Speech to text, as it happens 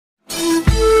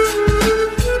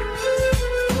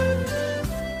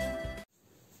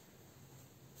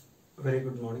Very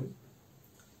good morning.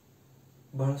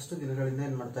 ಬಹಳಷ್ಟು ದಿನಗಳಿಂದ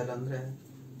ಏನು ಮಾಡ್ತಾ ಇಲ್ಲ ಅಂದರೆ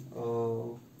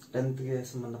 10th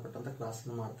ಸಂಬಂಧಪಟ್ಟಂಥ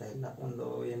ಕ್ಲಾಸ್ನ ಮಾಡ್ತಾ ಇಲ್ಲ. ಒಂದು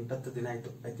 8-10 ದಿನ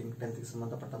ಆಯಿತು ಐ ಥಿಂಕ್ 10th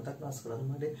ಸಂಬಂಧಪಟ್ಟಂಥ ಕ್ಲಾಸ್ಗಳನ್ನು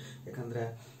ಮಾಡಿ. ಯಾಕಂದರೆ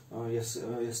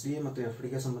SDA ಮತ್ತು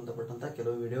FDಗೆ ಸಂಬಂಧಪಟ್ಟಂಥ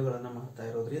ಕೆಲವು ವಿಡಿಯೋಗಳನ್ನು ಮಾಡ್ತಾ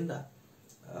ಇರೋದ್ರಿಂದ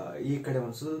ಈ ಕಡೆ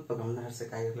ಒಂದು ಸ್ವಲ್ಪ ಗಮನ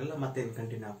ಹರಿಸೋಕ್ಕಾಗಿರಲಿಲ್ಲ. ಮತ್ತೇನು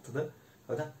ಕಂಟಿನ್ಯೂ ಆಗ್ತದೆ,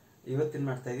 ಹೌದಾ? ಇವತ್ತೇನು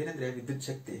ಮಾಡ್ತಾ ಇದ್ದೀನಿ ಅಂದರೆ ವಿದ್ಯುತ್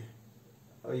ಶಕ್ತಿ.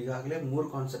 ಈಗಾಗಲೇ 3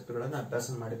 ಕಾನ್ಸೆಪ್ಟ್ಗಳನ್ನು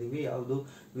ಅಭ್ಯಾಸ ಮಾಡಿದ್ದೀವಿ. ಯಾವುದು?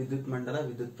 ವಿದ್ಯುತ್ ಮಂಡಲ,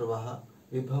 ವಿದ್ಯುತ್ ಪ್ರವಾಹ,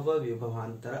 ವಿಭವ,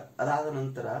 ವಿಭವಾಂತರ. ಅದಾದ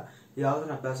ನಂತರ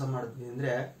ಯಾವುದನ್ನ ಅಭ್ಯಾಸ ಮಾಡಿದ್ವಿ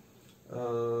ಅಂದರೆ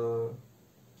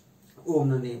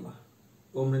ಓಮ್ನ ನಿಯಮ.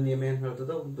 ಓಮ್ನ ನಿಯಮ ಏನು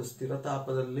ಹೇಳ್ತದೆ? ಒಂದು ಸ್ಥಿರ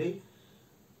ತಾಪದಲ್ಲಿ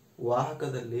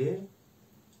ವಾಹಕದಲ್ಲಿ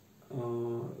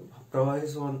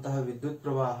ಪ್ರವಹಿಸುವಂತಹ ವಿದ್ಯುತ್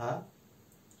ಪ್ರವಾಹ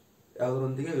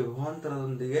ಯಾವುದರೊಂದಿಗೆ?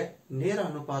 ವಿಭವಾಂತರದೊಂದಿಗೆ ನೇರ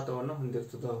ಅನುಪಾತವನ್ನು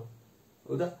ಹೊಂದಿರ್ತದೆ,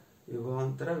 ಹೌದಾ?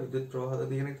 ವಿಭವಾಂತರ ವಿದ್ಯುತ್ ಪ್ರವಾಹದ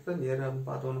ಏನಿರ್ತದೆ? ನೇರ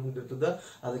ಅನುಪಾತವನ್ನು ಹೊಂದಿರ್ತದೆ.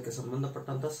 ಅದಕ್ಕೆ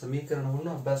ಸಂಬಂಧಪಟ್ಟಂತ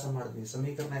ಸಮೀಕರಣವನ್ನು ಅಭ್ಯಾಸ ಮಾಡಿದ್ವಿ.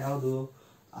 ಸಮೀಕರಣ ಯಾವುದು?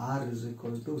 R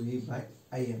 =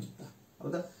 V/I ಅಂತ,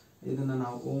 ಹೌದಾ? ಇದನ್ನ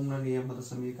ನಾವು ಓಮ್ನ ನಿಯಮದ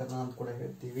ಸಮೀಕರಣ ಅಂತ ಕೂಡ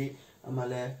ಹೇಳ್ತೀವಿ.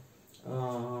 ಆಮೇಲೆ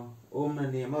ಓಮ್ನ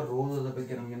ನಿಯಮ ರೋಧದ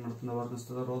ಬಗ್ಗೆ ನಮ್ಗೆ ಏನ್ ಮಾಡ್ತದೆ?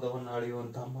 ವರ್ಣಿಸ್ತದೆ. ರೋಧವನ್ನು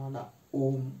ಅಳೆಯುವಂತಹ ಮಾನ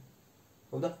ಓಮ್,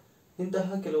 ಹೌದಾ?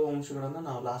 ಇಂತಹ ಕೆಲವು ಅಂಶಗಳನ್ನ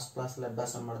ನಾವು ಲಾಸ್ಟ್ ಕ್ಲಾಸ್ ಅಲ್ಲಿ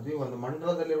ಅಭ್ಯಾಸ ಮಾಡಿದ್ವಿ. ಒಂದು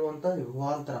ಮಂಡಲದಲ್ಲಿರುವಂತಹ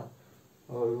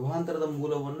ವಿಭವಾಂತರದ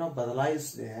ಮೂಲವನ್ನು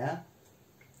ಬದಲಾಯಿಸದೆ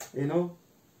ಏನು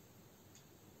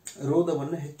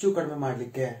ರೋಧವನ್ನು ಹೆಚ್ಚು ಕಡಿಮೆ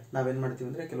ಮಾಡ್ಲಿಕ್ಕೆ ನಾವೇನ್ ಮಾಡ್ತೀವಿ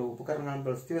ಅಂದ್ರೆ ಕೆಲವು ಉಪಕರಣಗಳನ್ನು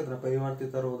ಬಳಸ್ತೀವಿ. ಅದರ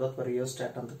ಪರಿವರ್ತಿತ ರೋಧ ಅಥವಾ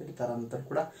ರಿಯೋಸ್ಟಾಟ್ ಅಂತ ಕರೀತಾರ ಅಂತ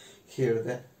ಕೂಡ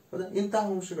ಹೇಳಿದೆ, ಹೌದಾ? ಇಂತಹ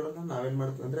ಅಂಶಗಳನ್ನು ನಾವೇನ್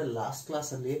ಮಾಡ್ತೀವಿ ಅಂದ್ರೆ ಲಾಸ್ಟ್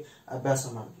ಕ್ಲಾಸ್ ಅಲ್ಲಿ ಅಭ್ಯಾಸ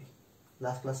ಮಾಡಿದ್ವಿ.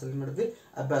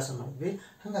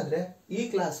 ಹಾಗಾದ್ರೆ ಈ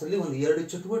ಕ್ಲಾಸ್ ಅಲ್ಲಿ ಒಂದು 2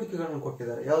 ಚಟುವಟಿಕೆಗಳನ್ನು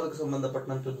ಕೊಟ್ಟಿದ್ದಾರೆ. ಯಾವುದಕ್ಕೆ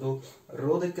ಸಂಬಂಧಪಟ್ಟಂತದ್ದು?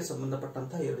 ರೋಧಕ್ಕೆ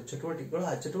ಸಂಬಂಧಪಟ್ಟಂತಹ 2 ಚಟುವಟಿಕೆಗಳು.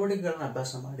 ಆ ಚಟುವಟಿಕೆಗಳನ್ನ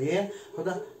ಅಭ್ಯಾಸ ಮಾಡಿ,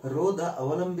 ಹೌದಾ? ರೋಧ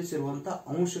ಅವಲಂಬಿಸಿರುವಂತಹ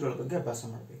ಅಂಶಗಳ ಬಗ್ಗೆ ಅಭ್ಯಾಸ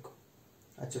ಮಾಡಬೇಕು.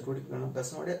 ಆ ಚಟುವಟಿಕೆಗಳನ್ನ ಅಭ್ಯಾಸ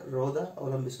ಮಾಡಿ ರೋಧ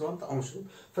ಅವಲಂಬಿಸಿರುವಂತಹ ಅಂಶಗಳು.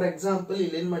 ಫಾರ್ ಎಕ್ಸಾಂಪಲ್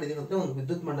ಇಲ್ಲಿ ಏನ್ ಮಾಡಿದೀವಿ ಅಂದ್ರೆ ಒಂದು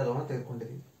ವಿದ್ಯುತ್ ಮಂಡಲವನ್ನು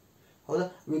ತೆಗೆದುಕೊಂಡಿದ್ದೀವಿ, ಹೌದಾ?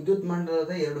 ವಿದ್ಯುತ್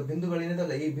ಮಂಡಲದ 2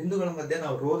 ಬಿಂದುಗಳೇನಿದಲ್ಲ, ಈ ಬಿಂದುಗಳ ಮಧ್ಯೆ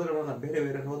ನಾವು ರೋಧಗಳನ್ನ ಬೇರೆ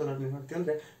ಬೇರೆ ರೋಧಗಳನ್ನ ಏನ್ ಮಾಡ್ತೀವಿ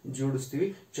ಅಂದ್ರೆ ಜೋಡಿಸ್ತೀವಿ.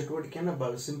 ಚಟುವಟಿಕೆಯನ್ನ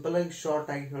ಬಹಳ ಸಿಂಪಲ್ ಆಗಿ ಶಾರ್ಟ್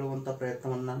ಆಗಿ ಹೇಳುವಂತ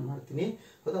ಪ್ರಯತ್ನವನ್ನ ನಾನು ಮಾಡ್ತೀನಿ,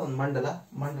 ಹೌದಾ? ಒಂದು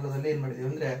ಮಂಡಲದಲ್ಲಿ ಏನ್ ಮಾಡಿದೀವಿ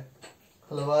ಅಂದ್ರೆ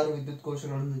ಹಲವಾರು ವಿದ್ಯುತ್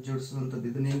ಕೋಶಗಳನ್ನು ಜೋಡಿಸುವಂತದ್ದು.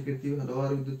 ಇದನ್ನೇನ್ ಕರಿತೀವಿ?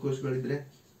 ಹಲವಾರು ವಿದ್ಯುತ್ ಕೋಶಗಳಿದ್ರೆ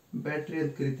ಬ್ಯಾಟ್ರಿ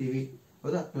ಅಂತ ಕರಿತೀವಿ,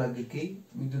 ಹೌದಾ? ಪ್ಲಗ್ ಕೀ,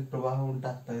 ವಿದ್ಯುತ್ ಪ್ರವಾಹ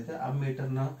ಉಂಟಾಗ್ತಾ ಇದೆ.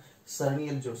 ಅಮ್ಮೀಟರ್ ನ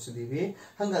ಸರಣಿಯಲ್ಲಿ ಜೋಡಿಸಿದೀವಿ.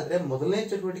 ಹಾಗಾದ್ರೆ ಮೊದಲನೇ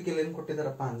ಚಟುವಟಿಕೆಯಲ್ಲಿ ಏನ್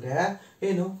ಕೊಟ್ಟಿದಾರಪ್ಪ ಅಂದ್ರೆ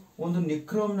ಏನು? ಒಂದು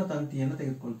ನಿಕ್ರೋಮ್ನ ತಂತಿಯನ್ನು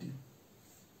ತೆಗೆದುಕೊಳ್ತೀವಿ.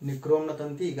 ನಿಕ್ರೋಮ್ನ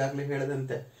ತಂತಿ ಈಗಾಗಲೇ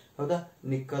ಹೇಳಿದಂತೆ, ಹೌದಾ?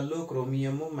 ನಿಕ್ಕಲ್ಲು,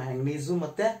 ಕ್ರೋಮಿಯಂ, ಮ್ಯಾಂಗ್ನೀಸು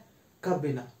ಮತ್ತೆ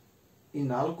ಕಬ್ಬಿಣ, ಈ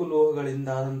 4 ಲೋಹಗಳಿಂದ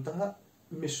ಆದಂತಹ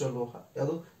ಮಿಶ್ರ ಲೋಹ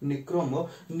ಯಾವುದು?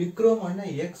 ನಿಕ್ರೋಮ್ ಅನ್ನ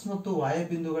X ಮತ್ತು Y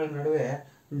ಬಿಂದುಗಳ ನಡುವೆ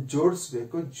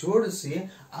ಜೋಡಿಸಬೇಕು. ಜೋಡಿಸಿ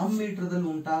ಅಮ್ಮೀಟರ್ದಲ್ಲಿ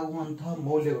ಉಂಟಾಗುವಂತಹ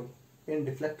ಮೌಲ್ಯಗಳು, ಏನ್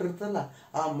ಡಿಫ್ಲೆಕ್ಟರ್ ಇರ್ತಲ್ಲ,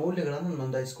 ಆ ಮೌಲ್ಯಗಳನ್ನು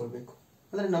ನೋಂದಾಯಿಸ್ಕೊಳ್ಬೇಕು,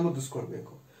 ಅಂದ್ರೆ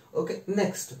ನಮೂದಿಸ್ಕೊಳ್ಬೇಕು. ಓಕೆ,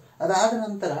 ನೆಕ್ಸ್ಟ್ ಅದಾದ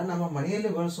ನಂತರ ನಮ್ಮ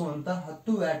ಮನೆಯಲ್ಲಿ ಬಳಸುವಂತಹ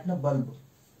 10 ವ್ಯಾಟ್ನ ಬಲ್ಬ್,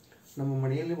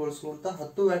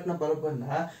 ಅನ್ನ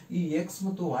ಈ X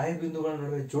ಮತ್ತು Y ಬಿಂದುಗಳ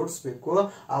ನಡುವೆ ಜೋಡಿಸಬೇಕು.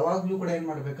 ಆವಾಗ್ಲೂ ಕೂಡ ಏನ್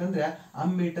ಮಾಡ್ಬೇಕಂದ್ರೆ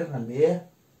ಅಮ್ಮೀಟರ್ ನಲ್ಲಿ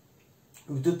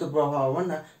ವಿದ್ಯುತ್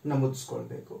ಪ್ರವಾಹವನ್ನ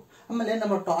ನಮೂದಿಸ್ಕೊಳ್ಬೇಕು. ಆಮೇಲೆ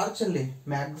ನಮ್ಮ ಟಾರ್ಚ್ ಅಲ್ಲಿ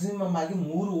ಮ್ಯಾಕ್ಸಿಮಮ್ ಆಗಿ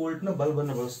 3 ವೋಲ್ಟ್ ಬಲ್ಬ್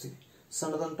ಅನ್ನ ಬಳಸ್ತೀವಿ.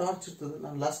 ಸಣ್ಣದೊಂದು ಟಾರ್ಚ್ ಇರ್ತದೆ,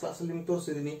 ನಾನು ಲಾಸ್ಟ್ ಕ್ಲಾಸ್ ಅಲ್ಲಿ ನಿಮ್ಗೆ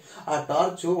ತೋರಿಸಿದೀನಿ. ಆ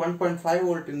ಟಾರ್ಚ್ 1.5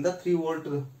 ವೋಲ್ಟ್ ಇಂದ 3 ವೋಲ್ಟ್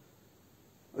ಇದು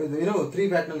 3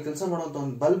 ವ್ಯಾಟ್ ನಲ್ಲಿ ಕೆಲಸ ಮಾಡುವಂತ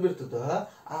ಒಂದು ಬಲ್ಬ್ ಇರ್ತದ.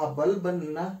 ಆ ಬಲ್ಬ್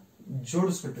ಅನ್ನ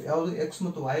ಜೋಡಿಸ್ಬಿಟ್ಟು, ಯಾವುದು? X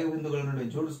ಮತ್ತು Y ಬಿಂದುಗಳ ನಡುವೆ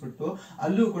ಜೋಡಿಸ್ಬಿಟ್ಟು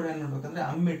ಅಲ್ಲೂ ಕೂಡ ಏನ್ ಮಾಡ್ಬೇಕಂದ್ರೆ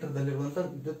ಅಮ್ಮೀಟರ್ ದಲ್ಲಿರುವಂತಹ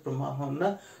ವಿದ್ಯುತ್ ಪ್ರವಾಹವನ್ನ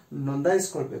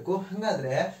ನೋಂದಾಯಿಸ್ಕೊಳ್ಬೇಕು.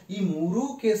 ಹಾಗಾದ್ರೆ ಈ 3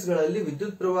 ಕೇಸ್ಗಳಲ್ಲಿ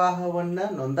ವಿದ್ಯುತ್ ಪ್ರವಾಹವನ್ನ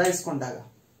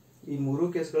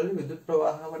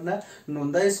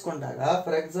ನೋಂದಾಯಿಸ್ಕೊಂಡಾಗ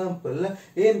ಫಾರ್ ಎಕ್ಸಾಂಪಲ್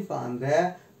ಏನಪ್ಪಾ ಅಂದ್ರೆ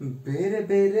ಬೇರೆ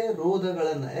ಬೇರೆ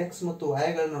ರೋಧಗಳನ್ನ X ಮತ್ತು Y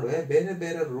ಗಳ ನಡುವೆ ಬೇರೆ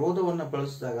ಬೇರೆ ರೋಧವನ್ನ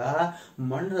ಬಳಸಿದಾಗ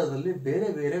ಮಂಡಲದಲ್ಲಿ ಬೇರೆ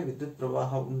ಬೇರೆ ವಿದ್ಯುತ್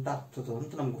ಪ್ರವಾಹ ಉಂಟಾಗ್ತದೆ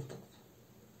ಅಂತ ನಮ್ಗೆ ಗೊತ್ತಾಗ್ತದೆ.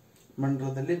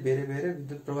 ಮಂಡಲದಲ್ಲಿ ಬೇರೆ ಬೇರೆ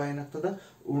ವಿದ್ಯುತ್ ಪ್ರವಾಹ ಏನಾಗ್ತದ?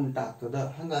 ಉಂಟಾಗ್ತದ.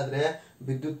 ಹಾಗಾದ್ರೆ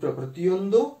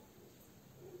ಪ್ರತಿಯೊಂದು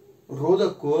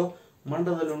ರೋಧಕ್ಕೂ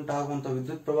ಮಂಡಲದಲ್ಲಿ ಉಂಟಾಗುವಂತ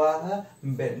ವಿದ್ಯುತ್ ಪ್ರವಾಹ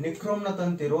ನಿಕ್ರೋಮ್ನ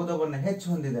ತಂತಿ ರೋಧವನ್ನ ಹೆಚ್ಚು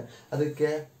ಹೊಂದಿದೆ. ಅದಕ್ಕೆ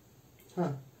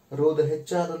ರೋಧ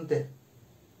ಹೆಚ್ಚಾದಂತೆ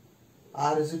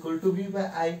R =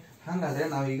 V/I. ಹಾಗಾದ್ರೆ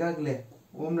ನಾವು ಈಗಾಗಲೇ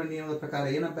ಓಮ್ನ ನಿಯಮದ ಪ್ರಕಾರ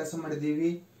ಏನ್ ಅಭ್ಯಾಸ ಮಾಡಿದೀವಿ?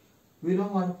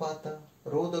 ವಿಲೋಮಾನುಪಾತ.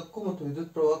 ರೋಧಕ್ಕೂ ಮತ್ತು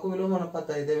ವಿದ್ಯುತ್ ಪ್ರವಾಹಕ್ಕೂ ವಿಲೋಮಾನುಪಾತ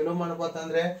ಇದೆ. ವಿಲೋಮಾನುಪಾತ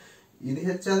ಅಂದ್ರೆ ಇದು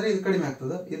ಹೆಚ್ಚಾದ್ರೆ ಇದು ಕಡಿಮೆ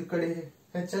ಆಗ್ತದೆ, ಇದು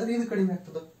ಹೆಚ್ಚಾದ್ರೆ ಇದು ಕಡಿಮೆ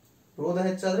ಆಗ್ತದೆ. ರೋಧ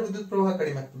ಹೆಚ್ಚಾದ್ರೆ ವಿದ್ಯುತ್ ಪ್ರವಾಹ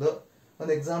ಕಡಿಮೆ ಆಗ್ತದೆ.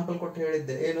 ಒಂದು ಎಕ್ಸಾಂಪಲ್ ಕೊಟ್ಟು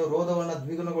ಹೇಳಿದ್ದೆ, ಏನು? ರೋಧವನ್ನ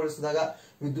ದ್ವಿಗುಣಗೊಳಿಸಿದಾಗ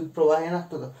ವಿದ್ಯುತ್ ಪ್ರವಾಹ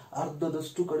ಏನಾಗ್ತದೆ?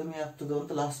 ಅರ್ಧದಷ್ಟು ಕಡಿಮೆ ಆಗ್ತದೆ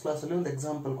ಅಂತ ಲಾಸ್ಟ್ ಕ್ಲಾಸ್ ಅಲ್ಲಿ ಒಂದು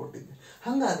ಎಕ್ಸಾಂಪಲ್ ಕೊಟ್ಟಿದ್ದೆ.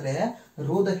 ಹಾಗಾದ್ರೆ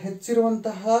ರೋಧ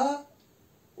ಹೆಚ್ಚಿರುವಂತಹ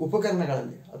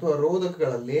ಉಪಕರಣಗಳಲ್ಲಿ ಅಥವಾ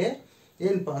ರೋಧಕಗಳಲ್ಲಿ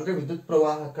ಏನಪ್ಪಾ ಅಂದ್ರೆ ವಿದ್ಯುತ್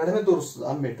ಪ್ರವಾಹ ಕಡಿಮೆ ತೋರಿಸ್ತದೆ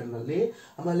ಅಮ್ಮೀಟರ್ ನಲ್ಲಿ.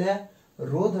 ಆಮೇಲೆ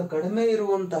ರೋಧ ಕಡಿಮೆ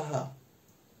ಇರುವಂತಹ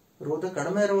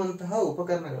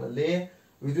ಉಪಕರಣಗಳಲ್ಲಿ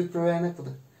ವಿದ್ಯುತ್ ಪ್ರವಾಹ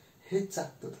ಏನಾಗ್ತದೆ?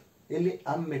 ಹೆಚ್ಚಾಗ್ತದೆ. ಇಲ್ಲಿ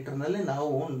ಅಮ್ಮೀಟರ್ ನಲ್ಲಿ ನಾವು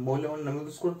ಮೌಲ್ಯವನ್ನು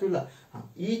ನಮೂದಿಸಿಕೊಡ್ತಿಲ್ಲ.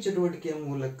 ಈ ಚಟುವಟಿಕೆಯ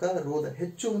ಮೂಲಕ ರೋಧ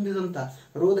ಹೆಚ್ಚು ಹೊಂದಿದಂತ,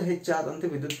 ರೋಧ ಹೆಚ್ಚಾದಂತೆ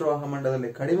ವಿದ್ಯುತ್ ಪ್ರವಾಹ ಮಂಡಲದಲ್ಲಿ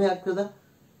ಕಡಿಮೆ ಆಗ್ತದ,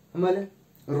 ಆಮೇಲೆ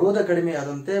ರೋಧ ಕಡಿಮೆ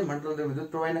ಆದಂತೆ ಮಂಡಲದ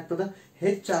ವಿದ್ಯುತ್ ಪ್ರವಾಹ ಏನಾಗ್ತದ,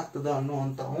 ಹೆಚ್ಚಾಗ್ತದ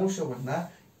ಅನ್ನುವಂತ ಅಂಶವನ್ನ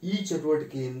ಈ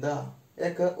ಚಟುವಟಿಕೆಯಿಂದ,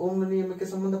 ಯಾಕ ಓಮ್ನ ನಿಯಮಕ್ಕೆ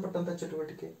ಸಂಬಂಧಪಟ್ಟಂತ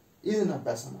ಚಟುವಟಿಕೆ, ಇದನ್ನ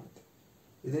ಅಭ್ಯಾಸ ಮಾಡ್ತೀವಿ.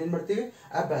 ಇದನ್ನೇನ್ ಮಾಡ್ತೀವಿ,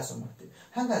 ಅಭ್ಯಾಸ ಮಾಡ್ತೀವಿ.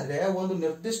 ಹಾಗಾದ್ರೆ ಒಂದು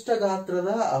ನಿರ್ದಿಷ್ಟ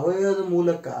ಗಾತ್ರದ ಅವಯವದ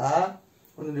ಮೂಲಕ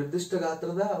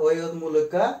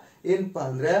ಏನಪ್ಪಾ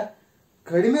ಅಂದ್ರೆ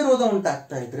ಕಡಿಮೆ ರೋಧ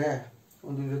ಉಂಟಾಗ್ತಾ ಇದ್ರೆ,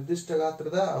 ಒಂದು ನಿರ್ದಿಷ್ಟ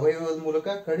ಗಾತ್ರದ ಅವಯವದ ಮೂಲಕ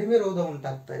ಕಡಿಮೆ ರೋಧ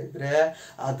ಉಂಟಾಗ್ತಾ ಇದ್ರೆ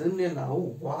ಅದನ್ನೇ ನಾವು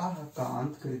ವಾಹಕ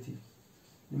ಅಂತ ಕರಿತೀವಿ.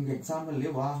 ನಿಮ್ಗೆ ಎಕ್ಸಾಮ್ ಅಲ್ಲಿ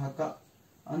ವಾಹಕ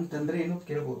ಅಂತಂದ್ರೆ ಏನು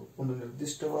ಕೇಳಬಹುದು. ಒಂದು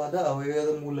ನಿರ್ದಿಷ್ಟವಾದ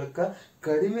ಅವಯವದ ಮೂಲಕ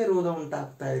ಕಡಿಮೆ ರೋಧ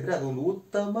ಉಂಟಾಗ್ತಾ ಇದ್ರೆ ಅದೊಂದು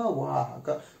ಉತ್ತಮ ವಾಹಕ.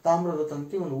 ತಾಮ್ರದ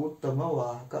ತಂತಿ ಒಂದು ಉತ್ತಮ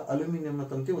ವಾಹಕ, ಅಲ್ಯೂಮಿನಿಯಂನ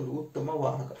ತಂತಿ ಒಂದು ಉತ್ತಮ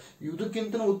ವಾಹಕ.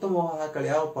 ಇದಕ್ಕಿಂತ ಉತ್ತಮ ವಾಹಕಗಳು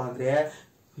ಯಾವಪ್ಪ ಅಂದ್ರೆ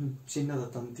ಚಿನ್ನದ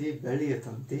ತಂತಿ, ಬೆಳ್ಳಿಯ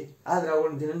ತಂತಿ. ಆದ್ರೆ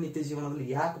ಅವುಗಳ ದಿನನಿತ್ಯ ಜೀವನದಲ್ಲಿ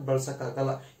ಯಾಕೆ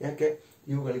ಬಳಸಕ್ಕಾಗಲ್ಲ, ಯಾಕೆ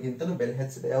ಇವುಗಳಿಗಿಂತನೂ ಬೆಲೆ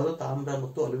ಹೆಚ್ಚಿದೆ. ಯಾವುದು ತಾಮ್ರ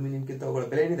ಮತ್ತು ಅಲ್ಯೂಮಿನಿಯಂಗಿಂತ ಅವುಗಳ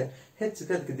ಬೆಲೆ ಏನಿದೆ,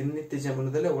 ಹೆಚ್ಚಿದೆ. ಅದಕ್ಕೆ ದಿನನಿತ್ಯ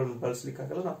ಜೀವನದಲ್ಲಿ ಅವುಗಳನ್ನು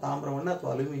ಬಳಸಲಿಕ್ಕಾಗಲ್ಲ. ನಾವು ತಾಮ್ರವನ್ನ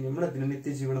ಅಥವಾ ಅಲ್ಯೂಮಿನಿಯಂನ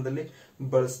ದಿನನಿತ್ಯ ಜೀವನದಲ್ಲಿ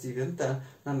ಬಳಸ್ತೀವಿ ಅಂತ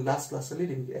ನಾನು ಲಾಸ್ಟ್ ಕ್ಲಾಸ್ ಅಲ್ಲಿ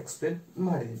ನಿಮ್ಗೆ ಎಕ್ಸ್ಪ್ಲೇನ್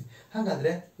ಮಾಡಿದೀನಿ.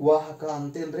 ಹಾಗಾದ್ರೆ ವಾಹಕ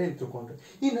ಅಂದ್ರೆ ಏನ್ ತಿಳ್ಕೊಂಡ್ರಿ.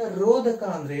 ಇನ್ನು ರೋಧಕ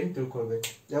ಅಂದ್ರೆ ಏನ್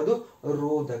ತಿಳ್ಕೊಳ್ಬೇಕು. ಯಾವುದು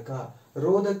ರೋಧಕ.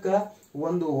 ರೋಧಕ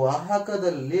ಒಂದು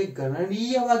ವಾಹಕದಲ್ಲಿ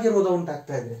ಗಣನೀಯವಾಗಿ ರೋಧ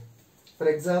ಉಂಟಾಗ್ತಾ ಇದೆ. ಫಾರ್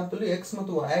ಎಕ್ಸಾಂಪಲ್ ಎಕ್ಸ್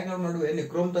ಮತ್ತು ವಾಯಗಳ ನಡುವೆ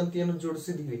ನಿಕ್ರೋಮ್ ತಂತಿಯನ್ನು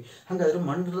ಜೋಡಿಸಿದೀವಿ. ಹಾಗಾದ್ರೆ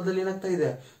ಮಂಡಲದಲ್ಲಿ ಏನಾಗ್ತಾ ಇದೆ,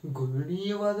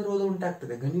 ಗಣನೀಯವಾದ ರೋಧ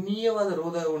ಉಂಟಾಗ್ತದೆ. ಗಣನೀಯವಾದ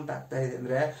ರೋಧ ಉಂಟಾಗ್ತಾ ಇದೆ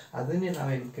ಅಂದ್ರೆ ಅದನ್ನೇ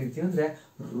ನಾವೇನ್ ಕರಿತೀವಿ ಅಂದ್ರೆ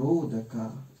ರೋಧಕ.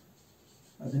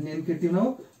 ಅದನ್ನೇನ್ ಕರಿತೀವಿ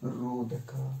ನಾವು,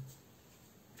 ರೋಧಕ.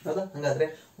 ಹೌದಾ. ಹಾಗಾದ್ರೆ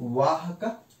ವಾಹಕ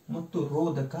ಮತ್ತು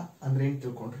ರೋಧಕ ಅಂದ್ರೆ ಏನ್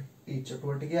ತಿಳ್ಕೊಂಡ್ರಿ. ಈ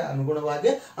ಚಟುವಟಿಕೆ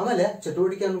ಅನುಗುಣವಾಗಿ, ಆಮೇಲೆ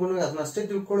ಚಟುವಟಿಕೆ ಅನುಗುಣವಾಗಿ ಅದನ್ನಷ್ಟೇ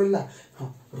ತಿಳ್ಕೊಳ್ಳಿಲ್ಲ,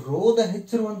 ರೋಧ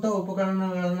ಹೆಚ್ಚಿರುವಂತಹ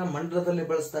ಉಪಕರಣಗಳನ್ನ ಮಂಡಲದಲ್ಲಿ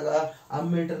ಬಳಸಿದಾಗ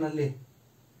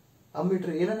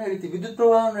ಅಮ್ಮೀಟರ್ ಏನನ್ನ ಹೇಳ್ತೀವಿ, ವಿದ್ಯುತ್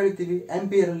ಪ್ರವಾಹ ಹೇಳ್ತೀವಿ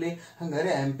ಆಂಪಿಯರ್ ಅಲ್ಲಿ.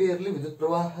 ಹಂಗಾರೆ ಆಂಪಿಯರ್ ಅಲ್ಲಿ ವಿದ್ಯುತ್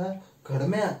ಪ್ರವಾಹ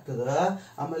ಕಡಿಮೆ ಆಗ್ತದ.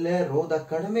 ಆಮೇಲೆ ರೋಧ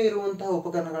ಕಡಿಮೆ ಇರುವಂತಹ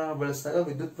ಉಪಕರಣಗಳನ್ನ ಬಳಸಿದಾಗ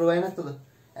ವಿದ್ಯುತ್ ಪ್ರವಾಹ ಏನಾಗ್ತದ,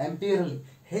 ಆಂಪಿಯರ್ ಅಲ್ಲಿ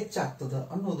ಹೆಚ್ಚಾಗ್ತದ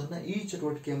ಅನ್ನೋದನ್ನ ಈ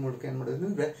ಚಟುವಟಿಕೆಯ ಮೂಲಕ ಏನ್ ಮಾಡಿದ್ವಿ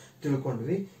ಅಂದ್ರೆ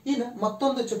ತಿಳ್ಕೊಂಡ್ವಿ. ಇನ್ನು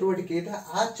ಮತ್ತೊಂದು ಚಟುವಟಿಕೆ ಇದೆ.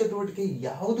 ಆ ಚಟುವಟಿಕೆ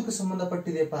ಯಾವುದಕ್ಕೆ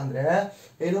ಸಂಬಂಧಪಟ್ಟಿದೆಯಪ್ಪ ಅಂದ್ರೆ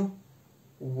ಏನು,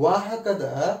 ವಾಹಕದ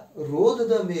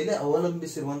ರೋಧದ ಮೇಲೆ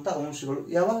ಅವಲಂಬಿಸಿರುವಂತ ಅಂಶಗಳು.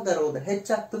 ಯಾವಾಗ ರೋಧ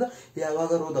ಹೆಚ್ಚಾಗ್ತದ,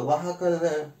 ಯಾವಾಗ ರೋಧ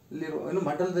ವಾಹಕದಲ್ಲಿ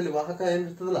ಮಂಡಲದಲ್ಲಿ ವಾಹಕ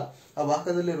ಏನಿರ್ತದಲ್ಲ, ಆ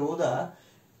ವಾಹಕದಲ್ಲಿ ರೋಧ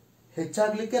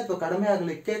ಹೆಚ್ಚಾಗ್ಲಿಕ್ಕೆ ಅಥವಾ ಕಡಿಮೆ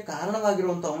ಆಗ್ಲಿಕ್ಕೆ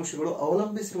ಕಾರಣವಾಗಿರುವಂತಹ ಅಂಶಗಳು,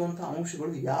 ಅವಲಂಬಿಸಿರುವಂತಹ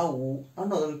ಅಂಶಗಳು ಯಾವುವು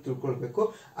ಅನ್ನೋದನ್ನು ತಿಳ್ಕೊಳ್ಬೇಕು.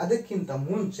 ಅದಕ್ಕಿಂತ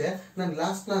ಮುಂಚೆ ನಾನು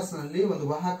ಲಾಸ್ಟ್ ಕ್ಲಾಸ್ ನಲ್ಲಿ ಒಂದು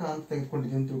ವಾಹಕ ಅಂತ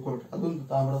ತೆಗೆದುಕೊಂಡಿದ್ದೀನಿ ತಿಳ್ಕೊಳ್ರಿ. ಅದೊಂದು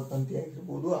ತಾಮ್ರದ ತಂತಿ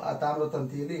ಆಗಿರ್ಬೋದು. ಆ ತಾಮ್ರದ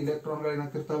ತಂತಿಯಲ್ಲಿ ಇಲೆಕ್ಟ್ರಾನ್ಗಳು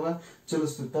ಏನಾಗ್ತಿರ್ತಾವ,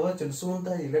 ಚಲಿಸ್ತಿರ್ತಾವ.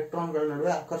 ಚಲಿಸುವಂತಹ ಇಲೆಕ್ಟ್ರಾನ್ಗಳ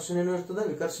ನಡುವೆ ಆಕರ್ಷಣೆನೂ ಇರ್ತದ,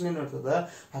 ವಿಕರ್ಷಣೆನೂ ಇರ್ತದ.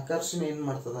 ಆಕರ್ಷಣೆ ಏನ್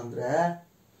ಮಾಡ್ತದ ಅಂದ್ರೆ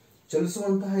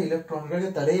ಚಲಿಸುವಂತಹ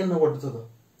ಇಲೆಕ್ಟ್ರಾನ್ಗಳಿಗೆ ತಡೆಯನ್ನು ಒಡ್ತದ.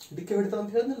 ಇದಕ್ಕೆ ಹೊಡಿತಾವ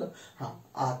ಅಂತ ಹೇಳಿದ್ನಲ್ಲ,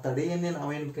 ಆ ತಡೆಯನ್ನೇ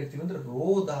ನಾವೇನ್ ಕರಿತೀವಿ ಅಂದ್ರೆ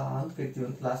ರೋಧ ಅಂತ ಕರಿತೀವಿ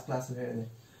ಅಂತ ಲಾಸ್ಟ್ ಕ್ಲಾಸ್ ಅಲ್ಲಿ ಹೇಳಿದೆ.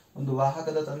 ಒಂದು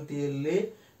ವಾಹಕದ ತಂತಿಯಲ್ಲಿ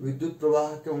ವಿದ್ಯುತ್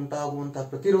ಪ್ರವಾಹಕ್ಕೆ ಉಂಟಾಗುವಂತಹ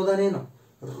ಪ್ರತಿರೋಧನೇನು,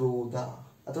 ರೋಧ,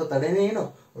 ಅಥವಾ ತಡೆನೇನು,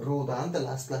 ರೋಧ ಅಂತ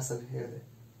ಲಾಸ್ಟ್ ಕ್ಲಾಸ್ ಅಲ್ಲಿ ಹೇಳಿದೆ.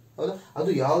 ಹೌದಾ. ಅದು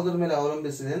ಯಾವುದ್ರ ಮೇಲೆ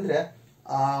ಅವಲಂಬಿಸಿದೆ ಅಂದ್ರೆ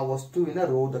ಆ ವಸ್ತುವಿನ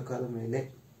ರೋಧಕದ ಮೇಲೆ.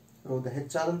 ರೋಧ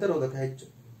ಹೆಚ್ಚಾದಂತೆ ರೋಧಕ ಹೆಚ್ಚು,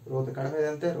 ರೋಧ ಕಡಿಮೆ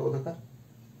ಆದಂತೆ ರೋಧಕ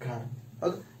ಕಡಿಮೆ.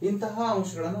 ಹೌದು. ಇಂತಹ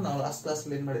ಅಂಶಗಳನ್ನು ನಾವು ಲಾಸ್ಟ್ ಕ್ಲಾಸ್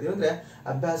ಅಲ್ಲಿ ಏನ್ ಮಾಡಿದೀವಿ ಅಂದ್ರೆ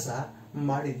ಅಭ್ಯಾಸ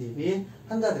ಮಾಡಿದೀವಿ.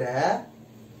 ಹಾಗಾದ್ರೆ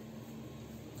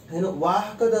ಏನು,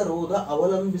 ವಾಹಕದ ರೋಧ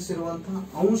ಅವಲಂಬಿಸಿರುವಂತಹ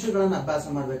ಅಂಶಗಳನ್ನು ಅಭ್ಯಾಸ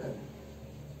ಮಾಡ್ಬೇಕಾದ್ರೆ,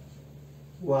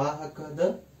 ವಾಹಕದ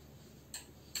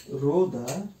ರೋಧ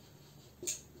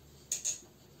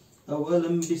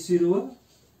ಅವಲಂಬಿಸಿರುವ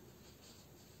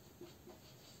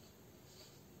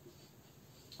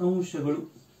ಅಂಶಗಳು,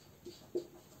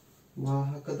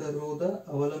 ವಾಹಕದ ರೋಧ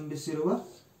ಅವಲಂಬಿಸಿರುವ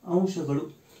ಅಂಶಗಳು,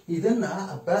 ಇದನ್ನ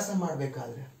ಅಭ್ಯಾಸ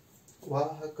ಮಾಡ್ಬೇಕಾದ್ರೆ,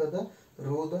 ವಾಹಕದ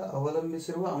ರೋಧ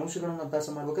ಅವಲಂಬಿಸಿರುವ ಅಂಶಗಳನ್ನು ಅಭ್ಯಾಸ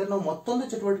ಮಾಡ್ಬೇಕಾದ್ರೆ ನಾವು ಮತ್ತೊಂದು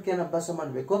ಚಟುವಟಿಕೆಯನ್ನು ಅಭ್ಯಾಸ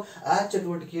ಮಾಡಬೇಕು. ಆ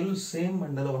ಚಟುವಟಿಕೆಯಲ್ಲೂ ಸೇಮ್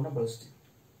ಮಂಡಲವನ್ನು ಬಳಸ್ತೀವಿ.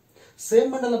 ಸೇಮ್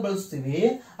ಮಂಡಲ ಬಳಸ್ತೀವಿ,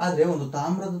 ಆದ್ರೆ ಒಂದು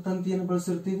ತಾಮ್ರದ ತಂತಿಯನ್ನು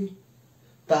ಬಳಸಿರ್ತೀವಿ.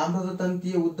 ತಾಮ್ರದ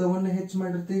ತಂತಿಯ ಉದ್ದವನ್ನು ಹೆಚ್ಚು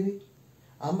ಮಾಡಿರ್ತೀವಿ.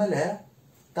 ಆಮೇಲೆ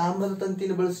ತಾಮ್ರದ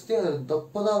ತಂತಿಯನ್ನು ಬಳಸ್ತೀವಿ, ಅದ್ರ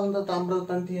ದಪ್ಪದ ತಾಮ್ರದ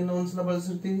ತಂತಿಯನ್ನು ಒಂದ್ಸಲ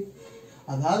ಬಳಸಿರ್ತೀವಿ.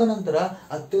 ಅದಾದ ನಂತರ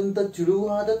ಅತ್ಯಂತ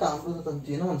ಚಿಡುವಾದ ತಾಮ್ರದ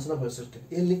ತಂತಿಯನ್ನು ಒಂದ್ಸಲ ಬಳಸಿರ್ತೀವಿ.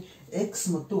 ಎಲ್ಲಿ, ಎಕ್ಸ್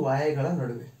ಮತ್ತು ವಾಯಗಳ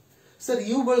ನಡುವೆ. ಸರ್,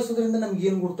 ಇವು ಬಳಸೋದ್ರಿಂದ ನಮ್ಗೆ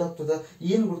ಏನ್ ಗೊತ್ತಾಗ್ತದ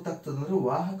ಅಂದ್ರೆ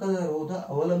ವಾಹಕದ ರೋಧ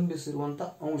ಅವಲಂಬಿಸಿರುವಂತ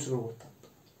ಅಂಶಗಳು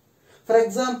ಗೊತ್ತಾಗ್ತದೆ. ಫಾರ್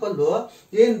ಎಕ್ಸಾಂಪಲ್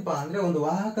ಏನಪ್ಪಾ ಅಂದ್ರೆ ಒಂದು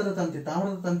ವಾಹಕದ ತಂತಿ,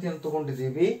 ತಾಮ್ರದ ತಂತಿಯನ್ನು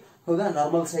ತಗೊಂಡಿದ್ದೀವಿ. ಹೌದಾ.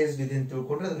 ನಾರ್ಮಲ್ ಸೈಜ್ ಇದೆ ಅಂತ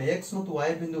ತಿಳ್ಕೊಂಡ್ರೆ ಅದನ್ನ ಎಕ್ಸ್ ಮತ್ತು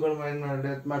ವಾಯ್ ಬಿಂದುಗಳು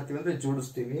ಮಾಡ್ತೀವಿ ಅಂದ್ರೆ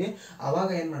ಜೋಡಿಸ್ತೀವಿ. ಅವಾಗ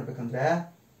ಏನ್ ಮಾಡ್ಬೇಕಂದ್ರೆ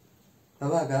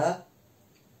ಅವಾಗ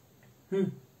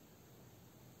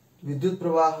ವಿದ್ಯುತ್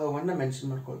ಪ್ರವಾಹವನ್ನ ಮೆನ್ಷನ್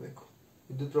ಮಾಡ್ಕೊಳ್ಬೇಕು.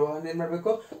 ವಿದ್ಯುತ್ ಪ್ರವಾಹನ ಏನ್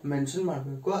ಮಾಡ್ಬೇಕು, ಮೆನ್ಷನ್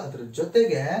ಮಾಡ್ಬೇಕು. ಅದ್ರ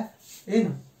ಜೊತೆಗೆ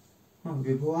ಏನು,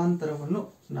 ವಿಭವಾಂತರವನ್ನು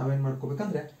ನಾವೇನ್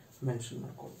ಮಾಡ್ಕೋಬೇಕಂದ್ರೆ ಮೆನ್ಷನ್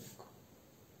ಮಾಡ್ಕೊಳ್ಬೇಕು.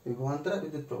 ವಿಭವಾಂತರ,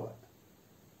 ವಿದ್ಯುತ್ ಪ್ರವಾಹ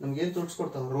ನಮ್ಗೆ ಏನ್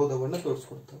ತೋರಿಸ್ಕೊಡ್ತಾವ, ರೋಧವನ್ನ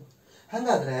ತೋರಿಸ್ಕೊಡ್ತಾವ.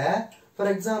 ಹಾಗಾದ್ರೆ for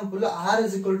example R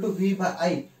is equal to V by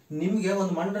I. ನಿಮ್ಗೆ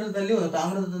ಒಂದು ಮಂಡಲದಲ್ಲಿ ಒಂದು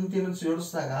ತಾಮ್ರದ ತಂತಿಯನ್ನು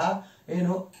ಜೋಡಿಸಿದಾಗ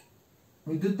ಏನು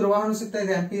ವಿದ್ಯುತ್ ಪ್ರವಾಹನೂ ಸಿಗ್ತಾ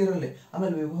ಇದೆ ಆಂಪಿಯರ್ ಅಲ್ಲಿ,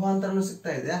 ಆಮೇಲೆ ವಿಭವಾಂತರನು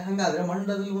ಸಿಗ್ತಾ ಇದೆ. ಹಂಗಾದ್ರೆ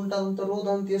ಮಂಡಲದಲ್ಲಿ ಉಂಟಾದಂತ ರೋಧ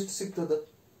ಅಂತ ಎಷ್ಟು ಸಿಗ್ತದೆ?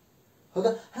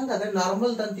 ಹೌದಾ? ಹಂಗಾದ್ರೆ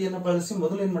ನಾರ್ಮಲ್ ತಂತಿಯನ್ನು ಬಳಸಿ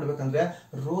ಮೊದಲು ಏನ್ ಮಾಡ್ಬೇಕಂದ್ರೆ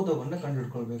ರೋಧವನ್ನ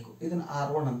ಕಂಡುಹಿಡ್ಕೊಳ್ಬೇಕು. ಇದನ್ನ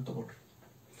R1 ಅಂತ ತಗೊಳ್ರಿ.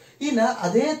 ಇನ್ನ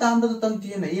ಅದೇ ತಾಮ್ರದ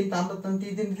ತಂತಿಯನ್ನ, ಏನ್ ತಾಮ್ರದ ತಂತಿ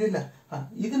ಇದಿಲ್ಲ,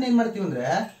 ಇದನ್ನ ಏನ್ ಮಾಡ್ತೀವಿ ಅಂದ್ರೆ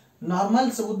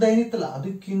ನಾರ್ಮಲ್ ಉದ್ದ ಏನಿತ್ತಲ್ಲ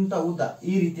ಅದಕ್ಕಿಂತ ಉದ್ದ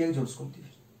ಈ ರೀತಿಯಾಗಿ ಜೋಡಿಸ್ಕೊಳ್ತೀವಿ.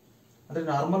 ಅಂದ್ರೆ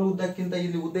ನಾರ್ಮಲ್ ಉದ್ದಕ್ಕಿಂತ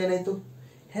ಇಲ್ಲಿ ಉದ್ದ ಏನಾಯ್ತು?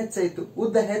 ಹೆಚ್ಚಾಯ್ತು.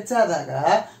 ಉದ್ದ ಹೆಚ್ಚಾದಾಗ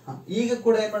ಈಗ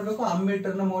ಕೂಡ ಏನ್ ಮಾಡ್ಬೇಕು,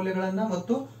 ಅಮ್ಮೀಟರ್ ನ ಮೌಲ್ಯಗಳನ್ನ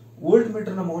ಮತ್ತು ವೋಲ್ಟ್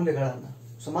ಮೀಟರ್ ನ ಮೌಲ್ಯಗಳನ್ನ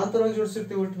ಸಮಾಂತರವಾಗಿ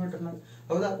ಜೋಡಿಸಿರ್ತೀವಿ. ವೋಲ್ಟ್ ಮೀಟರ್ ನ,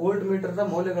 ಹೌದಾ, ವೋಲ್ಟ್ ಮೀಟರ್ ನ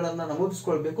ಮೌಲ್ಯಗಳನ್ನ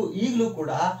ನಮೂದಿಸ್ಕೊಳ್ಬೇಕು. ಈಗಲೂ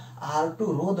ಕೂಡ R2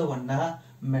 ರೋಧವನ್ನ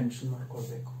ಮೆನ್ಷನ್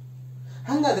ಮಾಡ್ಕೊಳ್ಬೇಕು.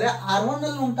 ಹಾಗಾದ್ರೆ R1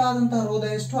 ನಲ್ಲಿ ಉಂಟಾದಂತಹ ರೋಧ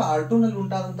ಎಷ್ಟು, R2 ನಲ್ಲಿ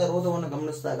ಉಂಟಾದಂತಹ ರೋಧವನ್ನು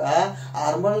ಗಮನಿಸಿದಾಗ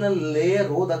R1 ನಲ್ಲಿ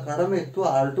ರೋಧ ಕಡಿಮೆ ಇತ್ತು,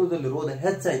 R2 ದಲ್ಲಿ ರೋಧ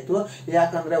ಹೆಚ್ಚಾಯ್ತು.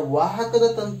 ಯಾಕಂದ್ರೆ ವಾಹಕದ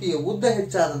ತಂತಿಯ ಉದ್ದ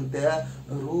ಹೆಚ್ಚಾದಂತೆ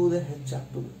ರೋಧ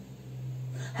ಹೆಚ್ಚಾಗ್ತದೆ.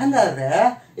 ಹಾಗಾದ್ರೆ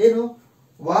ಏನು,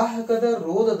 ವಾಹಕದ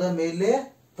ರೋಧದ ಮೇಲೆ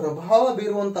ಪ್ರಭಾವ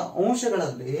ಬೀರುವಂತ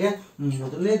ಅಂಶಗಳಲ್ಲಿ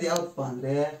ಮೊದಲನೇದು ಯಾವಪ್ಪ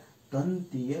ಅಂದ್ರೆ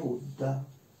ತಂತಿಯ ಉದ್ದ.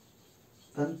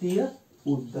 ತಂತಿಯ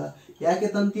ಉದ್ದ. ಯಾಕೆ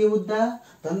ತಂತಿಯ ಉದ್ದ?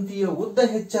 ತಂತಿಯ ಉದ್ದ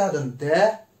ಹೆಚ್ಚಾದಂತೆ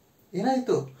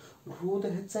ಏನಾಯ್ತು? ರೋಧ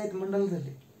ಹೆಚ್ಚಾಯ್ತು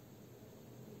ಮಂಡಲದಲ್ಲಿ.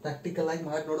 ಪ್ರಾಕ್ಟಿಕಲ್ ಆಗಿ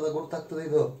ಮಾಡಿ ನೋಡಿದಾಗ ಗೊತ್ತಾಗ್ತದೆ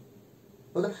ಇದು,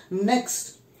 ಹೌದಾ? ನೆಕ್ಸ್ಟ್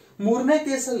ಮೂರನೇ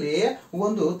ಕೇಸಲ್ಲಿ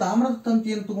ಒಂದು ತಾಮ್ರದ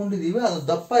ತಂತಿಯನ್ನು ತಗೊಂಡಿದೀವಿ, ಅದು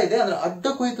ದಪ್ಪ ಇದೆ, ಅಂದ್ರೆ ಅಡ್ಡ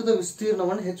ಕೊಯ್ತದ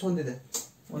ವಿಸ್ತೀರ್ಣವನ್ನು ಹೆಚ್ಚು ಹೊಂದಿದೆ.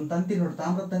 ಒಂದು ತಂತಿ ನೋಡಿ,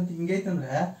 ತಾಮ್ರದ ತಂತಿ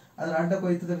ಹಿಂಗೈತಂದ್ರೆ ಅದ್ರ ಅಡ್ಡ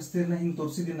ಕೊಯ್ತದ ವಿಸ್ತೀರ್ಣ ಹಿಂಗ್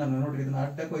ತೋರಿಸಿದೀನಿ ನಾನು. ನೋಡ್ರಿ, ಇದನ್ನ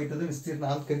ಅಡ್ಡ ಕೊಯ್ತದ ವಿಸ್ತೀರ್ಣ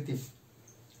ಅಂತ ಕರಿತೀವಿ.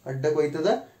 ಅಡ್ಡ ಕೊಯ್ತದ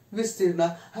ವಿಸ್ತೀರ್ಣ.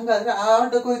 ಹಂಗಾದ್ರೆ ಆ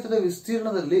ಅಡ್ಡ ಕೊಯ್ತದ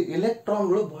ವಿಸ್ತೀರ್ಣದಲ್ಲಿ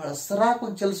ಎಲೆಕ್ಟ್ರಾನ್ಗಳು ಬಹಳ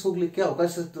ಸರಾಗವಾಗಿ ಚಲಿಸಿ ಹೋಗ್ಲಿಕ್ಕೆ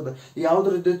ಅವಕಾಶ ಇರ್ತದೆ.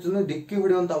 ಯಾವುದ್ರ ಜೊತೆ ಡಿಕ್ಕಿ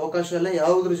ಹೊಡೆಯುವಂತ ಅವಕಾಶ ಇಲ್ಲ,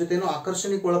 ಯಾವುದ್ರ ಜೊತೆನೂ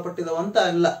ಆಕರ್ಷಣೆಗೆ ಒಳಪಟ್ಟಿದವಂತ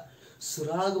ಅಲ್ಲ,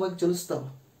 ಸರಾಗವಾಗಿ ಚಲಿಸ್ತಾವ.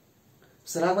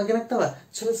 ಸರಾಗವಾಗಿ ಏನಾಗ್ತಾವ?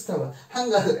 ಚಲಿಸ್ತಾವ.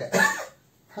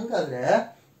 ಹಂಗಾದ್ರೆ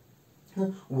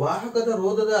ವಾಹಕದ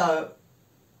ರೋಧದ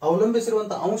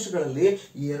ಅವಲಂಬಿಸಿರುವಂತಹ ಅಂಶಗಳಲ್ಲಿ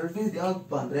ಎರಡನೇದು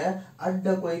ಯಾವಪ್ಪ ಅಂದ್ರೆ ಅಡ್ಡ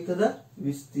ಕೊಯ್ತದ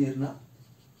ವಿಸ್ತೀರ್ಣ.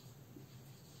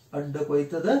 ಅಡ್ಡ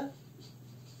ಕೊಯ್ತದ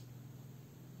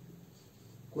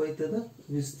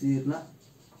ವಿಸ್ತೀರ್ಣ.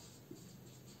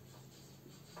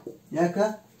 ಯಾಕ?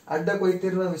 ಅಡ್ಡ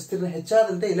ಕೊಯ್ತಿರುವ ವಿಸ್ತೀರ್ಣ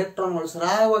ಹೆಚ್ಚಾದಂತೆ ಎಲೆಕ್ಟ್ರಾನ್ಗಳು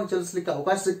ಸರಾಗವಾಗಿ ಚಲಿಸಲಿಕ್ಕೆ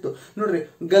ಅವಕಾಶ ಸಿಕ್ತು. ನೋಡ್ರಿ,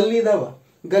 ಗಲ್ಲಿ ಇದಾವ,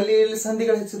 ಗಲ್ಲಿಯಲ್ಲಿ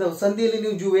ಸಂಧಿಗಳು ಹೆಚ್ಚಿದಾವ. ಸಂಧಿಯಲ್ಲಿ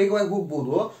ನೀವು ವೇಗವಾಗಿ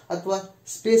ಹೋಗ್ಬೋದು, ಅಥವಾ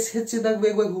ಸ್ಪೇಸ್ ಹೆಚ್ಚಿದಾಗ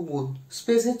ವೇಗವಾಗಿ ಹೋಗ್ಬೋದು.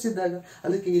 ಸ್ಪೇಸ್ ಹೆಚ್ಚಿದ್ದಾಗ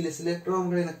ಅದಕ್ಕೆ ಇಲ್ಲಿ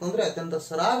ಎಲೆಕ್ಟ್ರಾನ್ಗಳು ಏನಾಗ್ತಂದ್ರೆ ಅತ್ಯಂತ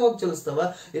ಸರಾಗವಾಗಿ ಚಲಿಸ್ತಾವ.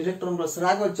 ಎಲೆಕ್ಟ್ರಾನ್ಗಳು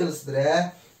ಸರಾಗವಾಗಿ ಚಲಿಸಿದ್ರೆ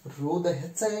ರೋಧ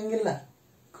ಹೆಚ್ಚಾಗಂಗಿಲ್ಲ,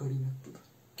 ಕಡಿಮೆ ಆಗ್ತದೆ.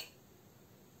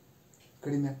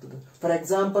 ಫಾರ್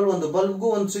ಎಕ್ಸಾಂಪಲ್, ಒಂದು ಬಲ್ಬ್ಗೂ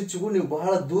ಒಂದು ಸ್ವಿಚ್ಗೂ ನೀವು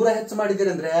ಬಹಳ ದೂರ ಹೆಚ್ಚು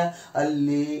ಮಾಡಿದ್ದೀರಿ ಅಂದ್ರೆ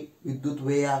ಅಲ್ಲಿ ವಿದ್ಯುತ್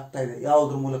ವ್ಯಯ ಆಗ್ತಾ ಇದೆ.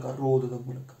 ಯಾವುದ್ರ ಮೂಲಕ? ರೋಧದ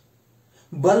ಮೂಲಕ.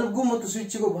 ಬಲ್ಬ್ಗೂ ಮತ್ತು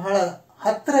ಸ್ವಿಚ್ಗೂ ಬಹಳ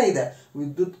ಹತ್ರ ಇದೆ,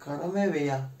 ವಿದ್ಯುತ್ ಕಡಿಮೆ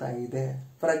ವ್ಯಯ ಆಗ್ತಾ ಇದೆ.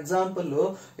 ಫಾರ್ ಎಕ್ಸಾಂಪಲ್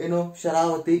ಏನು,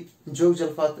 ಶರಾವತಿ, ಜೋಗ್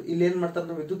ಜಲಪಾತ, ಇಲ್ಲಿ ಏನ್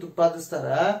ಮಾಡ್ತಾರೆ, ವಿದ್ಯುತ್ ಉತ್ಪಾದಿಸ್ತಾರ.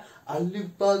 ಅಲ್ಲಿ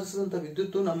ಉತ್ಪಾದಿಸಿದಂತ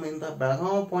ವಿದ್ಯುತ್ ನಮ್ಮಿಂದ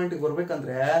ಬೆಳಗಾವಿ ಪಾಯಿಂಟ್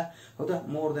ಬರ್ಬೇಕಂದ್ರೆ, ಹೌದಾ,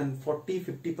 ಮೋರ್ ದೆನ್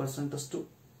 40-50% ಅಷ್ಟು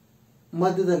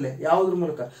ಮಧ್ಯದಲ್ಲೇ ಯಾವುದ್ರ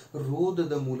ಮೂಲಕ?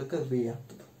 ರೋಧದ ಮೂಲಕ ವ್ಯಯ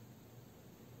ಆಗ್ತದೆ.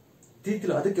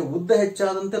 ತಿಳ್ತಿಲ್ಲ? ಅದಕ್ಕೆ ಉದ್ದ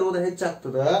ಹೆಚ್ಚಾದಂತೆ ರೋಧ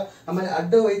ಹೆಚ್ಚಾಗ್ತದ. ಆಮೇಲೆ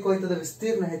ಅಡ್ಡ ವೈಕೋಯ್ತದ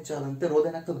ವಿಸ್ತೀರ್ಣ ಹೆಚ್ಚಾದಂತೆ ರೋಧ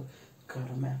ಏನಾಗ್ತದೆ?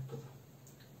 ಕಡಿಮೆ ಆಗ್ತದೆ.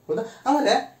 ಹೌದಾ?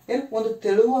 ಆಮೇಲೆ ಏನು, ಒಂದು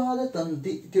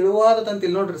ತೆಳುವಾದ ತಂತಿ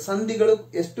ನೋಡ್ರಿ, ಸಂಧಿಗಳು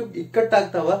ಎಷ್ಟು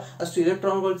ಇಕ್ಕಟ್ಟಾಗ್ತಾವ ಅಷ್ಟು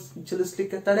ಎಲೆಕ್ಟ್ರಾನ್ಗಳು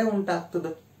ಚಲಿಸ್ಲಿಕ್ಕೆ ತಡೆ ಉಂಟಾಗ್ತದ.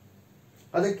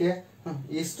 ಅದಕ್ಕೆ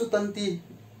ಎಷ್ಟು ತಂತಿ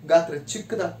ಗಾತ್ರ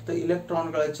ಚಿಕ್ಕದಾಗ್ತದೆ,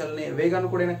 ಎಲೆಕ್ಟ್ರಾನ್ಗಳ ಚಲನೆ ವೇಗನೂ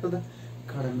ಕೂಡ ಏನಾಗ್ತದೆ?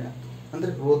 ಕಡಿಮೆ ಆಗ್ತದೆ.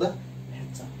 ಅಂದ್ರೆ ರೋಧ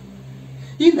ಹೆಚ್ಚಾಗ್ತದೆ.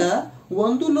 ಇನ್ನ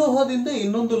ಒಂದು ಲೋಹದಿಂದ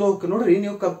ಇನ್ನೊಂದು ಲೋಹಕ್ಕೆ ನೋಡ್ರಿ,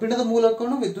 ನೀವು ಕಬ್ಬಿಣದ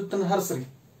ಮೂಲಕನು ವಿದ್ಯುತ್ತನ್ನು ಹರಿಸ್ರಿ,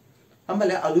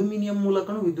 ಆಮೇಲೆ ಅಲ್ಯೂಮಿನಿಯಂ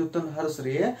ಮೂಲಕನು ವಿದ್ಯುತ್ತನ್ನು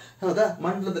ಹರಿಸ್ರಿ. ಹೌದಾ?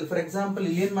 ಮಂಡಲದಲ್ಲಿ ಫಾರ್ ಎಕ್ಸಾಂಪಲ್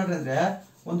ಇಲ್ಲಿ ಏನ್ ಮಾಡ್ರಿ ಅಂದ್ರೆ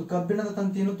ಒಂದು ಕಬ್ಬಿಣದ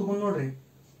ತಂತಿಯನ್ನು ತಗೊಂಡ್ ನೋಡ್ರಿ,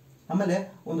 ಆಮೇಲೆ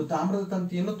ಒಂದು ತಾಮ್ರದ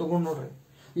ತಂತಿಯನ್ನು ತಗೊಂಡ್ ನೋಡ್ರಿ.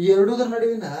 ಈ ಎರಡೂದರ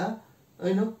ನಡುವಿನ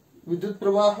ಏನು ವಿದ್ಯುತ್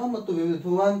ಪ್ರವಾಹ ಮತ್ತು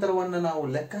ವಿಭವಾಂತರವನ್ನ ನಾವು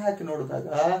ಲೆಕ್ಕ ಹಾಕಿ ನೋಡಿದಾಗ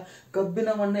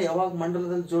ಕಬ್ಬಿಣವನ್ನ ಯಾವಾಗ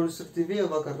ಮಂಡಲದಲ್ಲಿ ಜೋಡಿಸಿರ್ತೀವಿ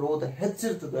ಅವಾಗ ರೋಧ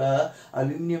ಹೆಚ್ಚಿರ್ತದ.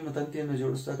 ಅಲ್ಯೂಮಿನಿಯಂ ತಂತಿಯನ್ನು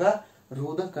ಜೋಡಿಸಿದಾಗ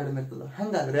ರೋಧ ಕಡಿಮೆ ಇರ್ತದ.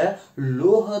 ಹಂಗಾದ್ರೆ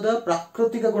ಲೋಹದ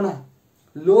ಪ್ರಾಕೃತಿಕ ಗುಣ,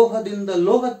 ಲೋಹದಿಂದ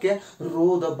ಲೋಹಕ್ಕೆ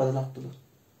ರೋಧ ಬದಲಾಗ್ತದ.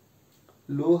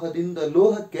 ಲೋಹದಿಂದ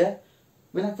ಲೋಹಕ್ಕೆ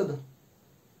ಏನಾಗ್ತದ?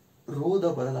 ರೋಧ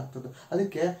ಬದಲಾಗ್ತದೆ.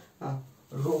 ಅದಕ್ಕೆ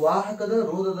ವಾಹಕದ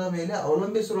ರೋಧದ ಮೇಲೆ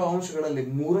ಅವಲಂಬಿಸಿರುವ ಅಂಶಗಳಲ್ಲಿ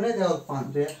ಮೂರನೇದು ಯಾವಪ್ಪ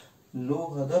ಅಂದ್ರೆ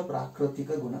ಲೋಹದ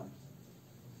ಪ್ರಾಕೃತಿಕ ಗುಣ.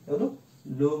 ಯಾವುದು?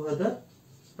 ಲೋಹದ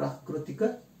ಪ್ರಾಕೃತಿಕ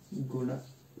ಗುಣ.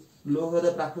 ಲೋಹದ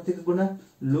ಪ್ರಾಕೃತಿಕ ಗುಣ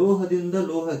ಲೋಹದಿಂದ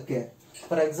ಲೋಹಕ್ಕೆ.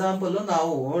 ಫಾರ್ ಎಕ್ಸಾಂಪಲ್,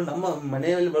 ನಾವು ನಮ್ಮ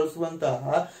ಮನೆಯಲ್ಲಿ ಬಳಸುವಂತಹ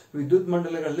ವಿದ್ಯುತ್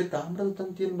ಮಂಡಲಗಳಲ್ಲಿ ತಾಮ್ರದ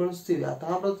ತಂತಿಯನ್ನು ಬಳಸ್ತೀವಿ. ಆ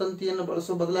ತಾಮ್ರದ ತಂತಿಯನ್ನು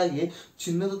ಬಳಸೋ ಬದಲಾಗಿ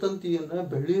ಚಿನ್ನದ ತಂತಿಯನ್ನ,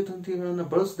 ಬೆಳ್ಳಿಯ ತಂತಿಗಳನ್ನ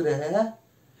ಬಳಸಿದ್ರೆ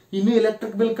ಇನ್ನು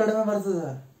ಎಲೆಕ್ಟ್ರಿಕ್ ಬಿಲ್ ಕಡಿಮೆ ಬರ್ತದ.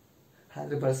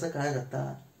 ಆದ್ರೆ ಬಳಸಕ್ ಆಗತ್ತಾ?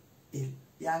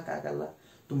 ಯಾಕಾಗಲ್ಲ?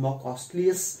 ತುಂಬಾ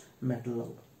ಕಾಸ್ಟ್ಲಿಯಸ್ ಮೆಟಲ್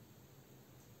ಅವು,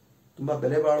 ತುಂಬಾ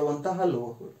ಬೆಲೆ ಬಾಳುವಂತಹ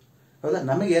ಲೋಹಗಳು. ಹೌದಾ,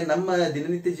 ನಮಗೆ ನಮ್ಮ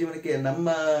ದಿನನಿತ್ಯ ಜೀವನಕ್ಕೆ ನಮ್ಮ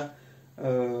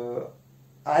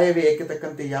ಆಯವ್ಯಯಕ್ಕೆ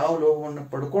ತಕ್ಕಂತೆ ಯಾವ ಲೋಹವನ್ನು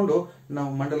ಪಡ್ಕೊಂಡು ನಾವು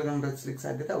ಮಂಡಲಗಳನ್ನು ರಚಿಸಲಿಕ್ಕೆ